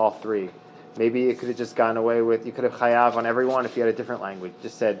 Why do you need all 3? Maybe it could have just gone away with you could have chayav on everyone if you had a different language. You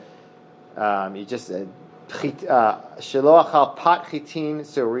just said shelo achal pat chitin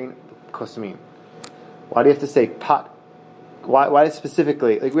tzurin kosmin. Why do you have to say pat? Why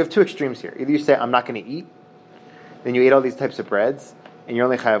specifically? Like we have 2 extremes here. Either you say I'm not going to eat, then you ate all these types of breads, and you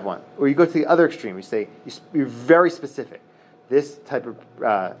only have one. Or you go to the other extreme. You say you're very specific. This type of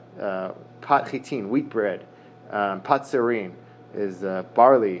pat chitin, wheat bread, pat tzurin is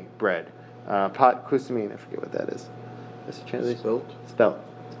barley bread, pat kusmin. I forget what that is. That's a translation.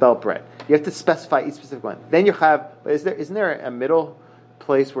 Spelt bread. You have to specify each specific one. Then you have. But isn't there a middle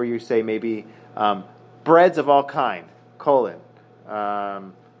place where you say maybe breads of all kind,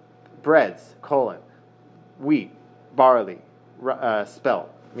 breads, wheat, barley,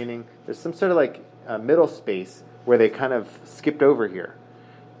 spelt. Meaning there's some sort of like middle space where they kind of skipped over here.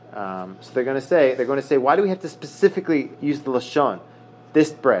 So they're going to say, why do we have to specifically use the lashon?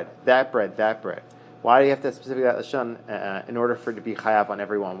 This bread, that bread, that bread. Why do you have to specifically that lashon in order for it to be chayav on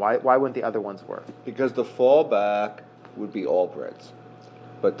everyone? Why wouldn't the other ones work? Because the fallback would be all breads.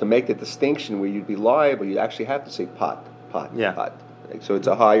 But to make the distinction where you'd be liable, you actually have to say pot. Yeah. Pot. So it's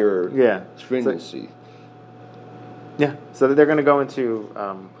a higher stringency. Yeah, so they're going to go into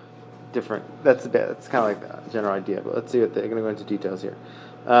different. That's kind of like the general idea, but let's see what they're going to go into details here.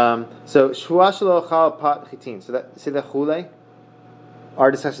 So Shevuot shelo ochal pat chitin. So that see the chule.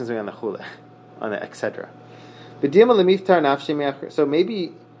 Our discussion is going on the chule, on the etc. So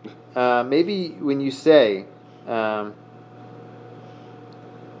maybe when you say okay.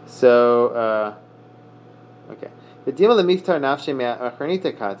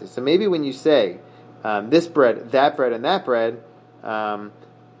 So maybe when you say this bread, that bread, and that bread, I'm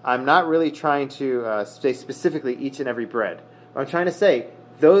not really trying to say specifically each and every bread. I'm trying to say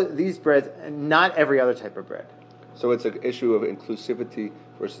these breads, not every other type of bread. So it's an issue of inclusivity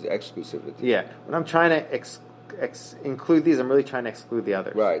versus exclusivity. Yeah. When I'm trying to include these, I'm really trying to exclude the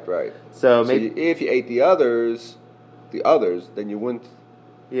others. Right. So maybe if you ate the others, then you wouldn't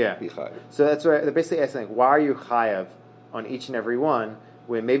be chayav. So that's where they're basically asking, why are you chayav on each and every one?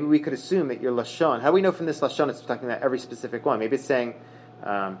 When maybe we could assume that your lashon. How do we know from this lashon it's talking about every specific one? Maybe it's saying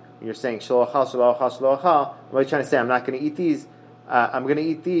you're saying shelo achal, shelo achal, shelo achal. I'm really trying to say I'm not going to eat these. I'm going to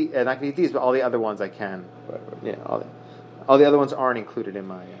eat these. Not going to eat these, but all the other ones I can. Right. Yeah, all the other ones aren't included in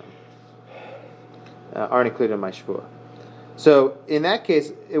my shvuah. So in that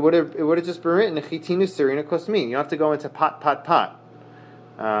case, it would have just been written chitinu serina kosmin. You don't have to go into pot.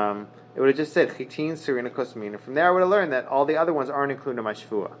 It would have just said chitin serina kosmin, and from there I would have learned that all the other ones aren't included in my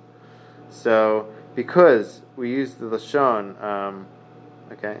shvuah. So because we use the lashon,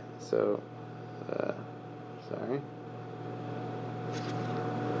 okay. So sorry.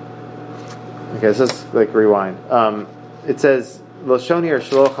 Okay, so let's rewind. It says lashon here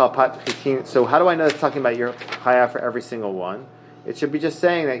shelo ochal pat chitin. So how do I know it's talking about your chayav for every single one? It should be just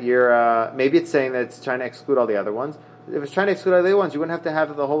saying that you're. Maybe it's saying that it's trying to exclude all the other ones. If it's trying to exclude all the other ones, you wouldn't have to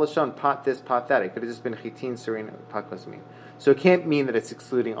have the whole lashon pot this, pot that. It could have just been chitin serina pat kosmin. So it can't mean that it's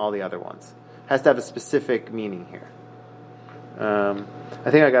excluding all the other ones. It has to have a specific meaning here. I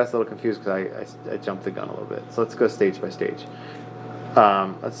think I got us a little confused because I jumped the gun a little bit. So let's go stage by stage.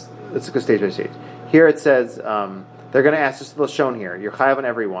 Let's go stage by stage. Here it says they're going to ask just a little shown here. You're chayav on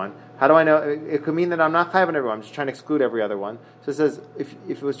every one. How do I know? It could mean that I'm not chayav on every one. I'm just trying to exclude every other one. So it says if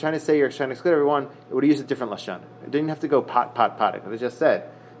it was trying to say you're trying to exclude every one, it would have used a different lashon. It didn't have to go pot. It could have just said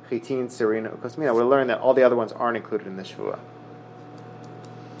chitin serina kosmin. I would have learned that all the other ones aren't included in the shvuah.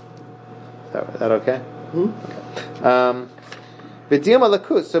 Is that okay? Okay.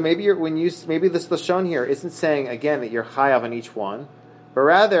 So maybe maybe this lashon here isn't saying again that you're chayav on each one, but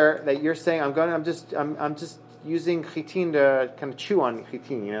rather that you're saying I'm just using chitin to kind of chew on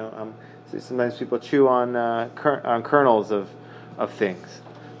chitin. You know, so sometimes people chew on kernels of things.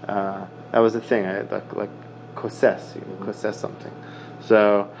 That was the thing. Like koses, koses something.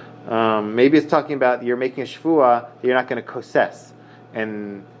 So maybe it's talking about you're making a shvuah that you're not going to koses,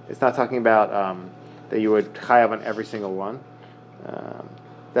 and it's not talking about that you would chayav on every single one.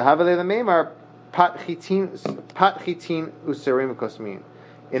 The Havale the Meimar pat chitin userim kosmin.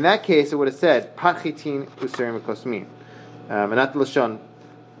 In that case, it would have said pat chitin userim kosmin, and not the lashon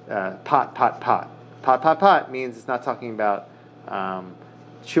pot means it's not talking about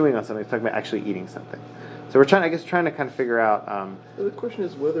chewing on something. It's talking about actually eating something. So we're trying to kind of figure out. The question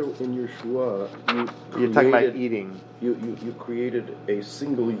is whether in your shvuah you're talking about eating. You created a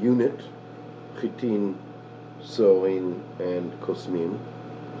single unit, chitin, soin, and kosmin,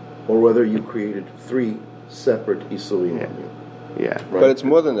 or whether you created three separate isuim. Yeah. Right? But it's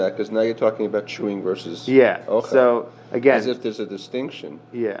more than that, because now you're talking about chewing versus Okay. So again, as if there's a distinction.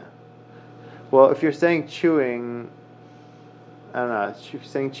 Yeah. Well, if you're saying chewing, I don't know. If you're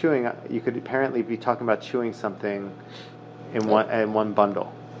saying chewing, you could apparently be talking about chewing something in one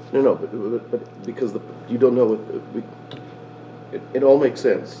bundle. No, but because you don't know it all makes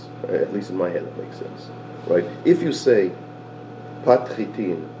sense. At least in my head, it makes sense, right? If you say pat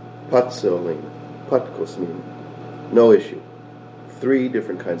chitin, pat seolin, pat kosmin, no issue. 3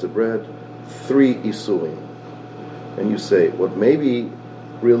 different kinds of bread, 3 isuim, and you say what maybe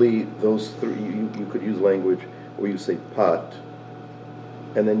really those 3 you could use language where you say pat,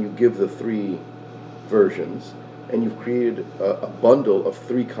 and then you give the 3 versions, and you've created a bundle of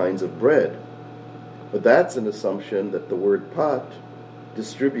 3 kinds of bread. But that's an assumption that the word pat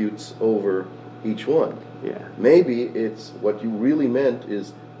distributes over each one. Yeah. Maybe it's what you really meant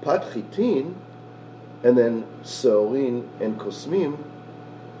is pat chitin, and then seolin and kosmim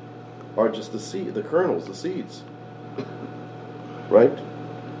are just the kernels, the seeds. Right?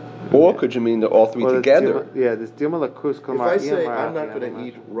 Or could you mean that all 3 together? This dilma lakus. If I say I'm not going to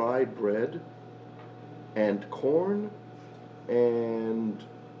eat rye bread and corn, and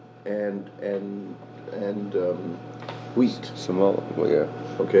wheat. Well, yeah.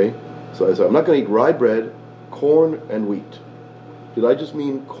 Okay, so I said I'm not going to eat rye bread, corn, and wheat. Did I just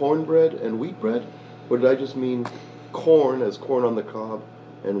mean cornbread and wheat bread, or did I just mean corn as corn on the cob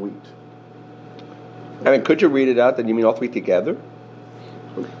and wheat? I mean, could you read it out that you mean all three together?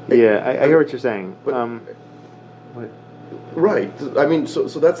 Yeah, I hear what you're saying. But, right. I mean, so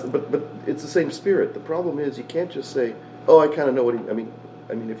that's but it's the same spirit. The problem is you can't just say, "Oh, I kind of know what he." I mean,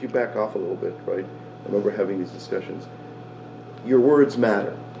 if you back off a little bit, right? I remember having these discussions. Your words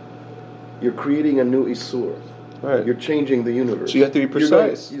matter. You're creating a new isur. Right. You're changing the universe. So you have to be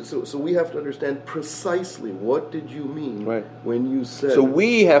precise. So we have to understand precisely what did you mean when you said. So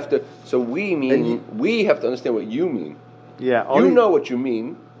we have to. So we have to understand what you mean. Yeah. You know what you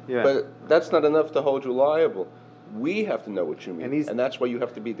mean. Yeah. But that's not enough to hold you liable. We have to know what you mean, and that's why you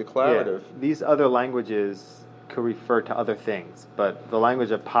have to be declarative. Yeah, these other languages could refer to other things, but the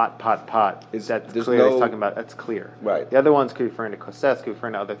language of pot is that's clear. He's talking about that's clear. Right. The other ones could refer to koses, could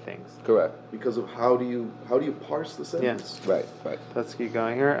refer to other things. Correct. Because of how do you parse the sentence? Yeah. Right. Let's keep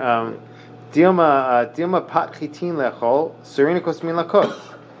going here. Dilma pat chitin lechol surina kosmin lakos.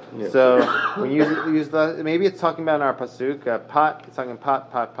 So when you use the, maybe it's talking about in our pasuk pot. It's talking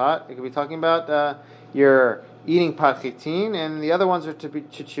pot. It could be talking about you're eating pat chitin, and the other ones are to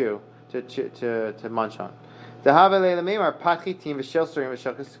chew, to munch on. So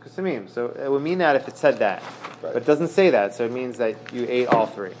it would mean that if it said that, but it doesn't say that, so it means that you ate all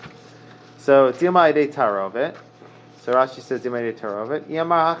three. So Dilma idei tarovet. So Rashi says Dilma idei tarovet.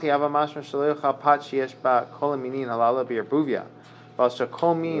 Yamar hachi ava mashma shelo yochal pat sheyesh ba kol minin halala b'yarbuvia.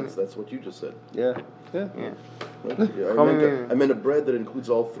 That's what you just said. Yeah. Right? I meant a bread that includes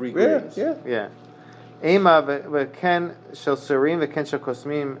all three grains. Yeah. Ema v'ken shel surim v'ken shel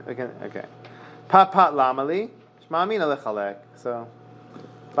kosmim. Okay. Pat lamali shma'amin alechalek. So,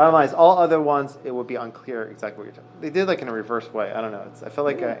 bottom line is, all other ones it would be unclear exactly what you're talking. They did like in a reverse way. I don't know. I feel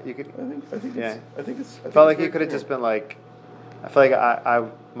like you could. I felt like you could have just been like. I feel like I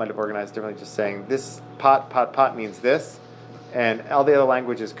might have organized differently, just saying this pot means this, and all the other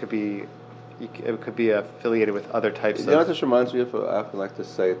languages could be. It could be affiliated with other types. You know what this reminds me of? I often like to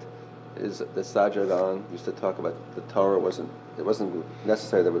say it. Is the Sajadan used to talk about the Torah wasn't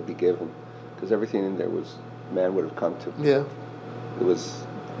necessary that it would be given, because everything in there was man would have come to. Yeah.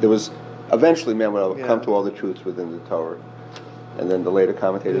 There was eventually man would have come to all the truths within the Torah, and then the later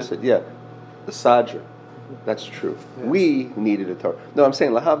commentators said, the Sajah, that's true. Yeah. We needed a Torah. No, I'm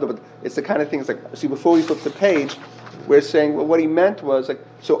saying lahavda, but it's the kind of things like see before we flip the page, we're saying what he meant was like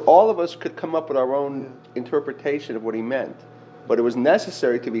so all of us could come up with our own interpretation of what he meant. But it was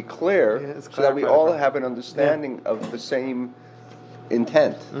necessary to be clear so that we all have an understanding of the same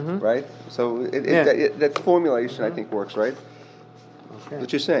intent, right? So that formulation, I think, works, right? Okay.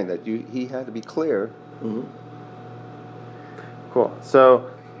 What you're saying, that he had to be clear. Mm-hmm. Cool.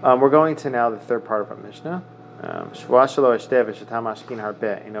 So we're going to now the third part of our Mishnah.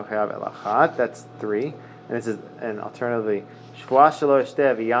 That's 3. And alternatively, that's the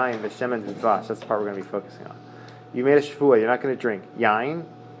part we're going to be focusing on. You made a shvuah, you're not going to drink yain,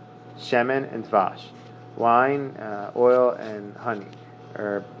 shemen, and dvash. Wine, oil, and honey.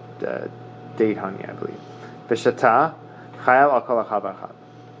 Or date honey, I believe. V'shata, chayal al kol achad v'achad.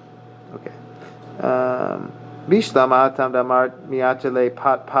 Okay. Bishlam atam damar miatele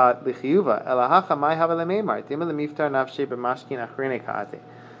pat lichiyuva, elahacha mai hava lemeimar, tima lemiftar nafshe b'mashkin achrine ka'ate.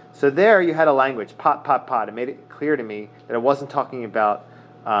 So there you had a language, pot. It made it clear to me that it wasn't talking about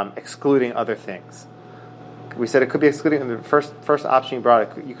excluding other things. We said it could be excluding in the first option you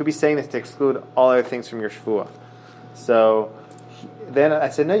brought. You could be saying this to exclude all other things from your shvuah. So then I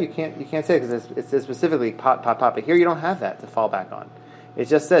said, no, you can't say it because it says specifically pot. But here you don't have that to fall back on. It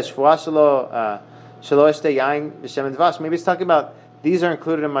just says shvuah shelo eshte yain v'shem dvash. Maybe it's talking about these are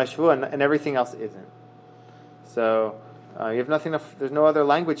included in my shvuah and everything else isn't. So you have nothing. There's no other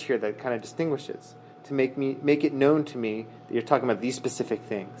language here that kind of distinguishes to make it known to me that you're talking about these specific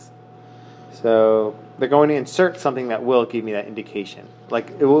things. So they're going to insert something that will give me that indication.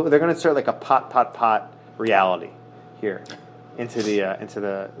 Like they're going to insert like a pot reality here into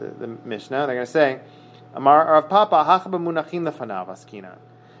the Mishnah. They're going to say, "Amar Rav Papa hachba munachim lefanav askinan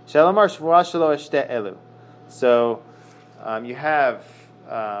shelamar shvuah shelo eshte elu." So you have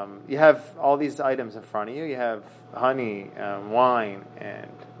all these items in front of you. You have honey, wine, and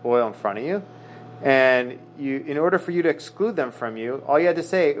oil in front of you. And in order for you to exclude them from you, all you had to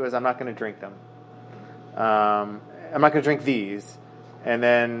say was, "I'm not going to drink them. I'm not going to drink these." And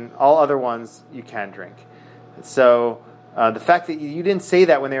then all other ones you can drink. So the fact that you didn't say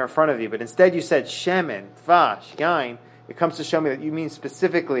that when they were in front of you, but instead you said shemen, dvash, yain, it comes to show me that you mean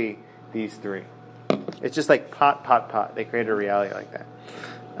specifically these three. It's just like pot, pot, pot. They created a reality like that.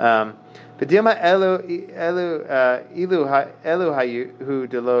 V'dilma elu hayu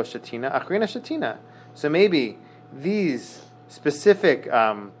delo shatina achrina shatina. So maybe these specific.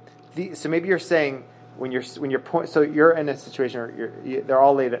 So maybe you're saying when you're so you're in a situation where they're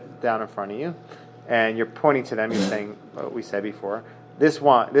all laid down in front of you, and you're pointing to them. You're saying what we said before. This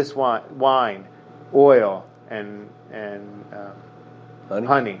wine, oil, and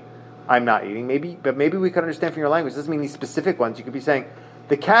honey. I'm not eating. Maybe we could understand from your language. It doesn't mean these specific ones. You could be saying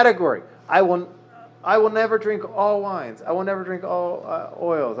the category. I will never drink all wines. I will never drink all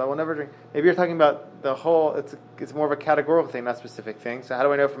oils. I will never drink. Maybe you're talking about the whole. It's more of a categorical thing, not specific thing. So how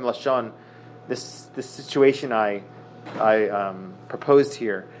do I know from Lashon this situation I proposed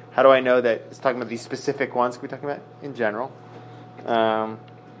here? How do I know that it's talking about these specific ones? Can we talking about in general? Ela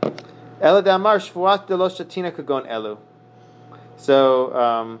damar shvuat de lo shatina kagon elu.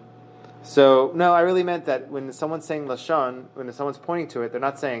 So no, I really meant that when someone's saying lashon, when someone's pointing to it, they're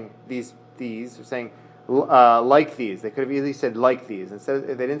not saying these. They're saying like these. They could have easily said like these. Instead,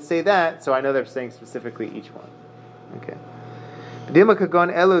 they didn't say that, so I know they're saying specifically each one. Okay. So then they're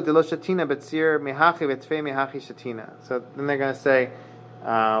going to say,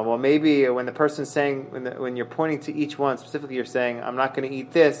 well, maybe when the person's saying, when you're pointing to each one specifically, you're saying, I'm not going to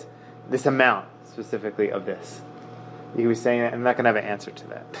eat this amount specifically of this. You could be saying that, and I'm not going to have an answer to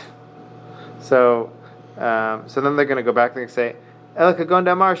that. So then they're going to go back and say, El kagon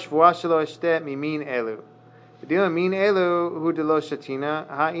damar shvua shelo eshte mimin elu. V'dil min elu hu delo shatina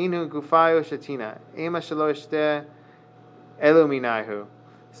ha'inu gufayo shatina ema shelo eshte elu minahu.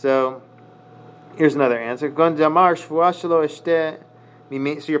 So here's another answer. Kagon damar shvua shelo eshte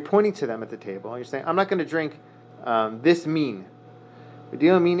mimin. So you're pointing to them at the table. You're saying, I'm not going to drink this min.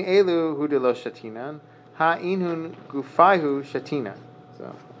 V'dil min elu hu delo shatina ha'inu gufayo shatina.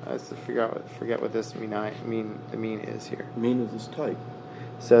 So I have to forget what this mean is here. Mean is this type.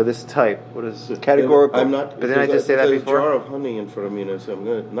 So this type, what is it? Categorical. I'm not. But didn't I just say that before? There's a jar of honey in front of me, and I say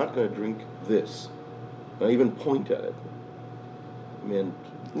I'm not going to drink this. I even point at it. I mean,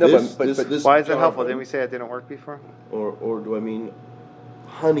 No, this, but this why is that jar helpful? of Didn't honey, we say that didn't work before? or do I mean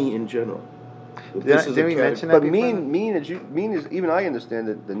honey in general? Didn't we mention that But before? mean is even I understand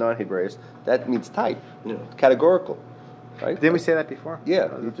that the non-Hebraists that means type, Yeah. categorical, right? Didn't we say that before? Yeah,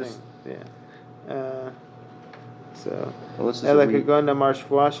 That was you the just- thing. Yeah. So. Unless it's a Ela read. kagon damar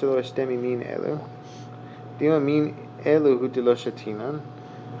shvua shelo eshte mimin elu. Dil min elu hu delo shatinan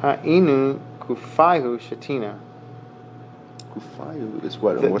ha'inu kufayhu shatina. Kufayu is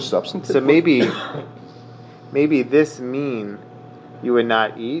what, a more substantive? So maybe this mean you would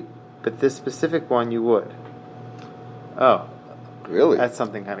not eat, but this specific one you would. Oh, Really? that's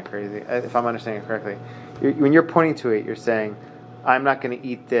something kind of crazy. If I'm understanding it correctly, when you're pointing to it, you're saying, "I'm not going to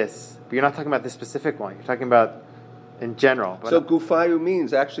eat this," but you're not talking about this specific one. You're talking about in general. But So gufayu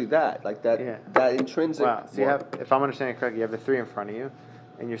means actually that, like that, Yeah. that intrinsic. wow. So you have, if I'm understanding it correctly, you have the three in front of you,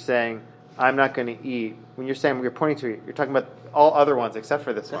 and you're saying, "I'm not going to eat." When you're saying you're pointing to it, you're talking about all other ones except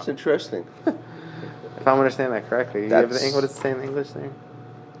for this That's one. interesting. If I'm understanding that correctly, you have the, what does it say in the English there?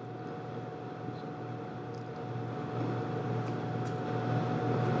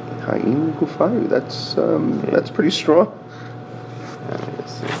 Hainu gufayu. That's pretty strong. Let me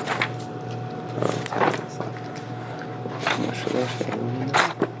just see.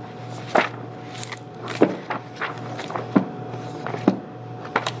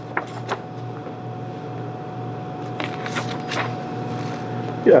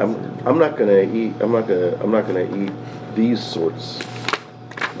 Yeah, I'm not gonna eat. I'm not gonna eat these sorts.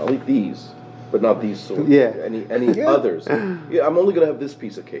 I'll eat these, but not these sorts. Yeah. Any others? Yeah, I'm only gonna have this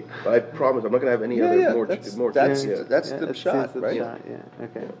piece of cake. I promise. I'm not gonna have any other more. That's more. that's yeah. the shot, right? Shot, yeah.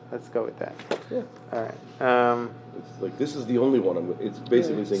 Okay, let's go with that. Yeah. All right. It's like this is the only one I'm. It's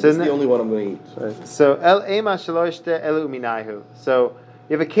basically saying So this is now- the only one I'm going to eat. So el ema shaloshte elu minahu. So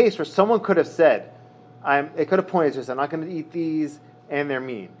you have a case where someone could have said, It could have pointed to us. I'm not going to eat these, and they're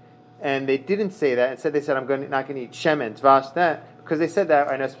mean. And they didn't say that. Instead, they said, not going to eat shemen, dvash, that. Because they said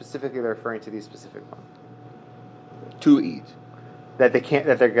that, I know specifically they're referring to these specific ones. To eat. That they can't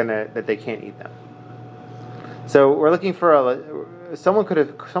eat them. So we're looking for someone could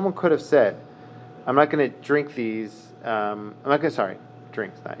have said, I'm not going to drink these.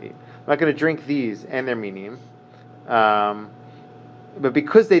 Drinks, not eat. I'm not going to drink these and their minim. But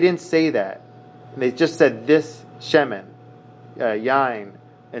because they didn't say that, and they just said this shemen, yain,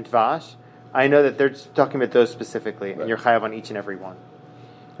 and dvash, I know that they're just talking about those specifically, and you're chayav on each and every one,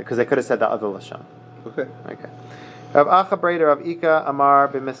 because they could have said the other lashon. Okay. Rav Acha Breder Rav Ika Amar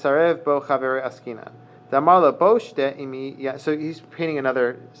b'mesarev bo chaveri askinan So he's painting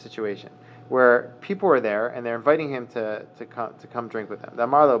another situation where people are there and they're inviting him to come drink with them.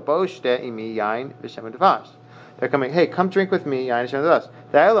 They're coming, hey, come drink with me, yain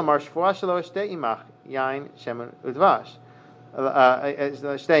shemen udvash.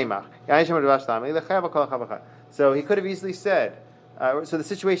 So he could have easily said, so the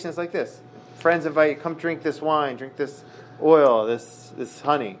situation is like this. Friends invite you, come drink this wine, drink this oil, this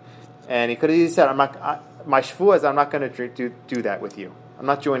honey. And he could have easily said, my shvuah is I'm not going to do that with you. I'm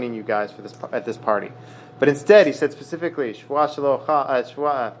not joining you guys at this party. But instead, he said specifically, shvuah shelo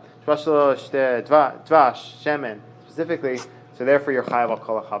dvash, shemen, specifically, so therefore you're chayav al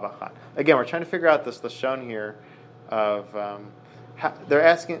kol hachav achad. Again, we're trying to figure out this lashon here of, they're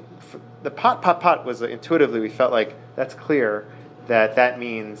asking, the pot was intuitively, we felt like that's clear that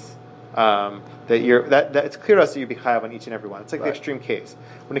means that it's clear to us that you'd be chayav on each and every one. It's like the extreme case.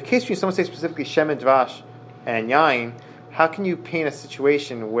 When the case when someone says specifically shemen, dvash, and yain, how can you paint a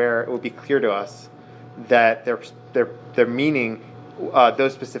situation where it would be clear to us that they're meaning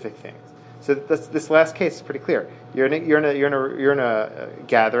those specific things? So this last case is pretty clear. You're in a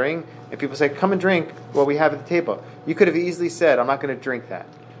gathering, and people say, "Come and drink what we have at the table." You could have easily said, "I'm not going to drink that,"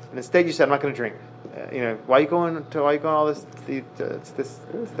 and instead you said, "I'm not going to drink." Why are you going all this?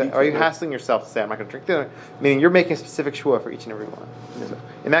 Are you hassling yourself to say, "I'm not going to drink"? Meaning you're making a specific shvuah for each and every one.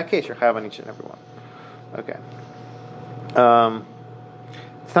 In that case, you're chayav on each and every one. Okay. Tznan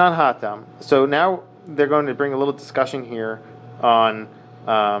hatam. So now they're going to bring a little discussion here on.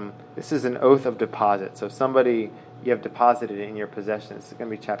 This is an oath of deposit. So somebody you have deposited in your possession. This is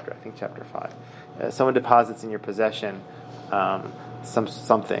going to be chapter 5. Someone deposits in your possession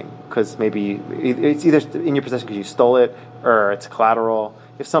something because maybe it's either in your possession because you stole it or it's collateral.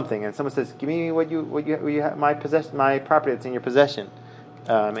 If something, and someone says, "Give me what you have, my property that's in your possession,"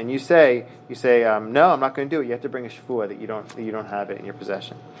 and you say, "No, I'm not going to do it." You have to bring a shvuah that you don't have it in your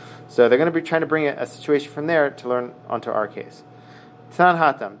possession. So they're going to be trying to bring a situation from there to learn onto our case.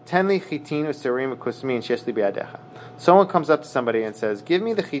 Someone comes up to somebody and says, "Give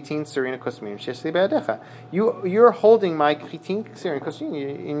me the chitin serina kosmin sheshli be'adecha." You're holding my chitin serina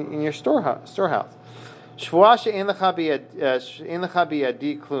kosmin in your storehouse. Shvuah she'en lecha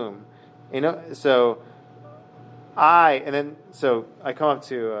biyadi klum. So I come up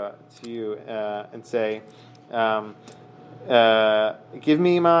to you and say, "Give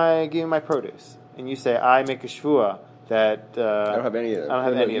me my produce," and you say, "I make a shvuah that I don't have any of that. I don't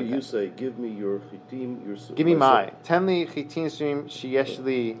have any of that. You say, "Give me your chitin." Give me my tenli chitin stream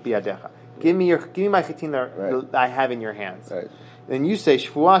sheyeshli biadecha. Give me my chitin that I have in your hands. Right. Then you say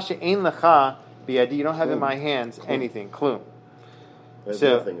shvuah she'ein lecha biadi. You don't have in my hands anything. Klum. I have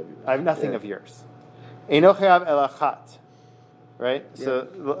nothing of yours. I have nothing of yours. Eino chayav el achat. Right. Yeah.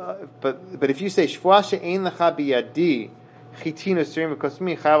 So, but if you say shvuah she'ein lecha biadi chitin usrim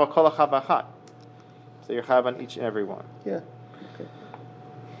v'kosmi chayav kol hachav achat. So you're chayav on each and every one. Yeah. Okay.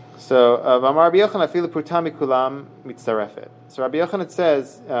 So Rabbi Yochanan afilu pruta mikulam mitzarefet. So Rabbi Yochanan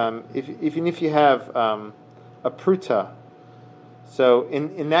says, even if you have a pruta, so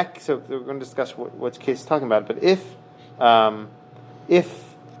in that, so we're going to discuss what case is talking about. But if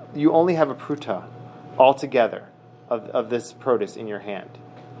you only have a pruta altogether of this produce in your hand,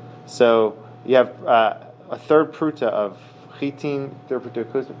 so you have a third pruta of chitin, third pruta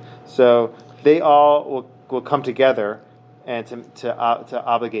of kuzma, so they all will come together and to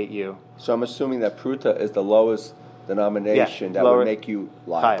obligate you. So I'm assuming that pruta is the lowest denomination that would make you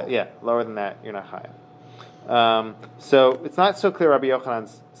liable. Chaya, lower than that, you're not chayav. So it's not so clear Rabbi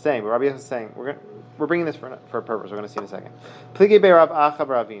Yochanan's saying, but Rabbi Yochanan's saying we're bringing this for a purpose. We're going to see in a second. Pligei be'Rav Acha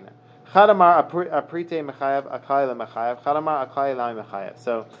b'Ravina. Chadamar aprite mechayav aklai lemechayav. Chadamar aklai lai mechayav.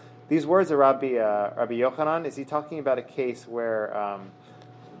 So these words of Rabbi Yochanan, is he talking about a case where?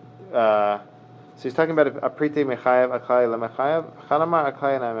 So he's talking about aprite mechayav aklai lemechayav. Chadamar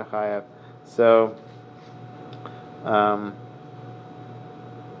aklai lai mechayav. So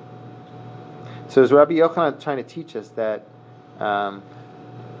is Rabbi Yochanan trying to teach us that when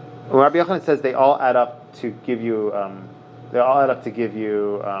Rabbi Yochanan says they all add up to give you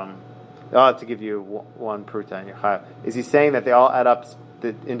one pruta in your chayav, is he saying that they all add up,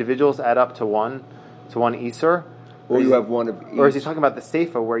 the individuals add up to one isur, or you have one of each? Or is he talking about the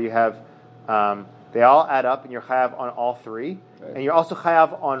seifa where you have they all add up and you're chayav on all three, right, and you're also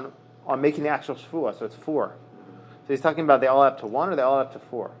chayav on making the actual shvuah, so it's 4. So he's talking about they all add up to 1 or they all add up to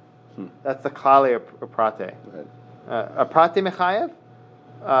 4. That's the klali of prate. A prate mechayev.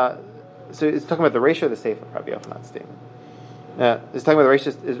 So it's talking about the ratio of the seifa. Rabbi Yochanan's statement. It's talking about the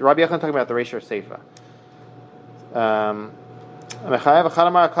ratio. Is Rabbi Yochanan talking about the ratio of seifa?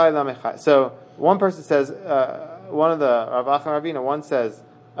 one person says, one of the Rav Acham Ravina, one says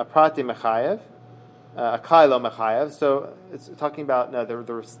a prati mechayev, a kailo mechayev. So it's talking about the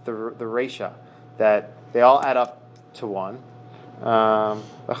resha that they all add up to one. So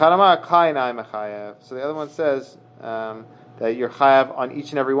the other one says that you're chayav on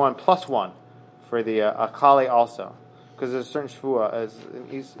each and every one plus one for the akali also, because there's a certain shvua as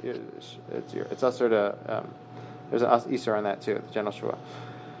it's usher to there's an isur on that too, the general shvua.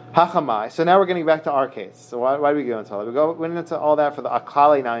 Hachamai. So now we're getting back to our case. So why do we go into all that? We went into all that for the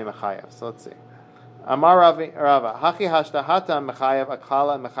akali nami mechayev. So let's see. Amar Rava hachi hashta hata mechayev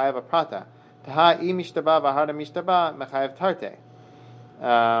akala mechayev aprata taha I mishtaba v'harda mishtaba mechayev tarte.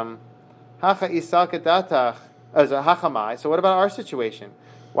 Hacha isal kedatach as a hachamai. So what about our situation?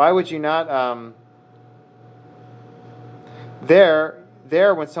 Why would you not there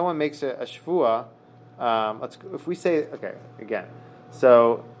when someone makes a shvua? If we say again.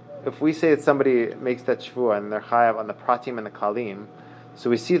 So if we say that somebody makes that shvua and they're chayav on the pratim and the kalim, so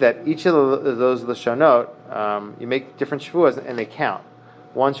we see that each of those lashonot, you make different shvuas and they count.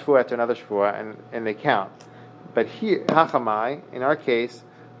 One shvua after another shvua and they count. But here, hachamai, in our case,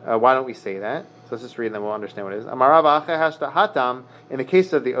 why don't we say that? So let's just read and then we'll understand what it is. Amarav hashta hatam, in the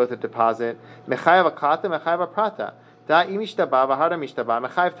case of the oath of deposit, mechayav akata, mechayav aprata. Da imishtaba v'harda mishtaba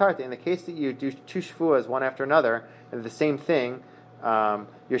mechayav tarte. In the case that you do two shvuas one after another and the same thing,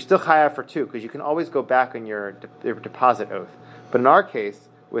 you're still chayav for two because you can always go back on your deposit oath. But in our case,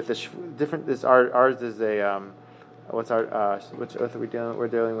 with the different, ours is a which oath are we dealing? We're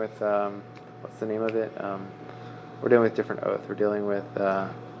dealing with what's the name of it? We're dealing with different oath. We're dealing with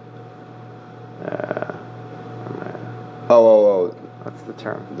what's the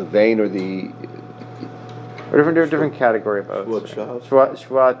term? The vein or the or different category of oaths.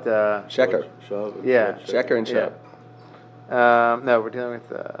 Shevuot, sheker. Yeah, Sheker and shav. No, we're dealing with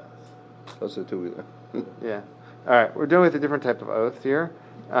those are two. Yeah. All right, we're dealing with a different type of oath here.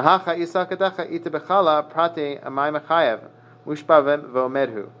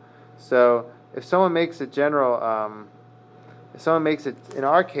 So if someone makes a general, if someone makes it, in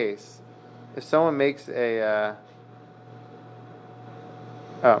our case, if someone makes a,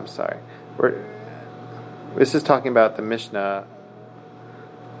 I'm sorry, this is talking about the Mishnah.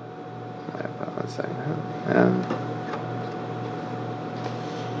 One second.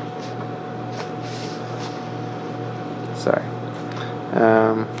 Sorry.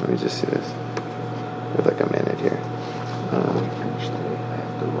 Let me just see this. With like a minute here.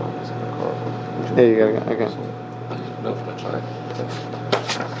 There you go. Okay. No, that's fine.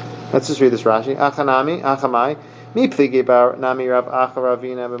 Let's just read this Rashi. Achanami, achamai, mi pligi bar nami rav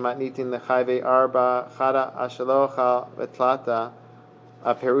acharavina b'matnitin lechayve arba chada ashalocha vetlata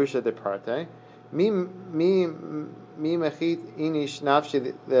perusha de parte. Mi mechit inish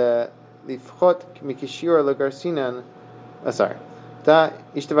nafshi lifchot mikishir legarsinan. Sorry. So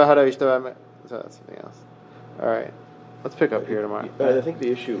that's something else. All right. Let's pick up here tomorrow. I think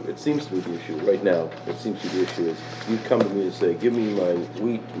the issue, it seems to be the issue right now, it seems to be the issue is you come to me and say, give me my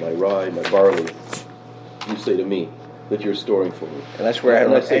wheat, my rye, my barley. You say to me that you're storing for me. And that's where I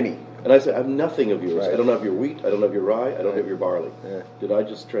don't have any. And I say, I have nothing of yours. Right. I don't have your wheat, I don't have your rye, I don't have your barley. Yeah. Did I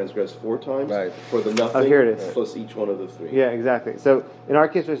just transgress 4 times? Right. For the nothing? Oh, here it is. Plus each one of the 3. Yeah, exactly. So in our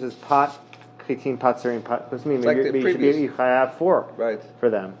case, this is pot, chitin, pot, serin, pot. This means like you have 4 for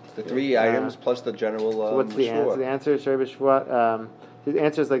them. The 3 items plus the general. So what's the answer? The answer is Shevuot. The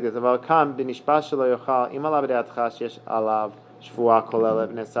answer is like this: Aval kam b'nishbah shelo yochal im alav b'deatcha sheyesh alav shvuah kolelet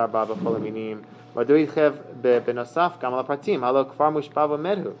v'nesar ba b'chol haminim v'adu yichev b'nosaf gam al pratim halo kfar mushbah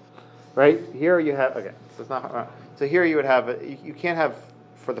v'medhu. Right here you have So it's not. So here you would have. You can't have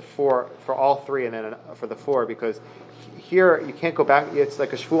for the 4 for all 3 and then for the 4 because here you can't go back. It's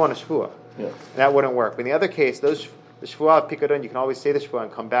like a shvuah on a shvuah. Yeah. That wouldn't work. But in the other case, the shvuah of pikadon, you can always say the shvuah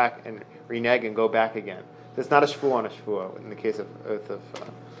and come back and renege and go back again. It's not a shvuah on a shvuah in the case of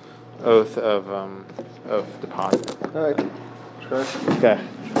oath of deposit. All right. Sure. Okay.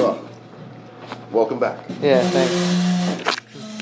 Welcome back. Yeah. Thanks.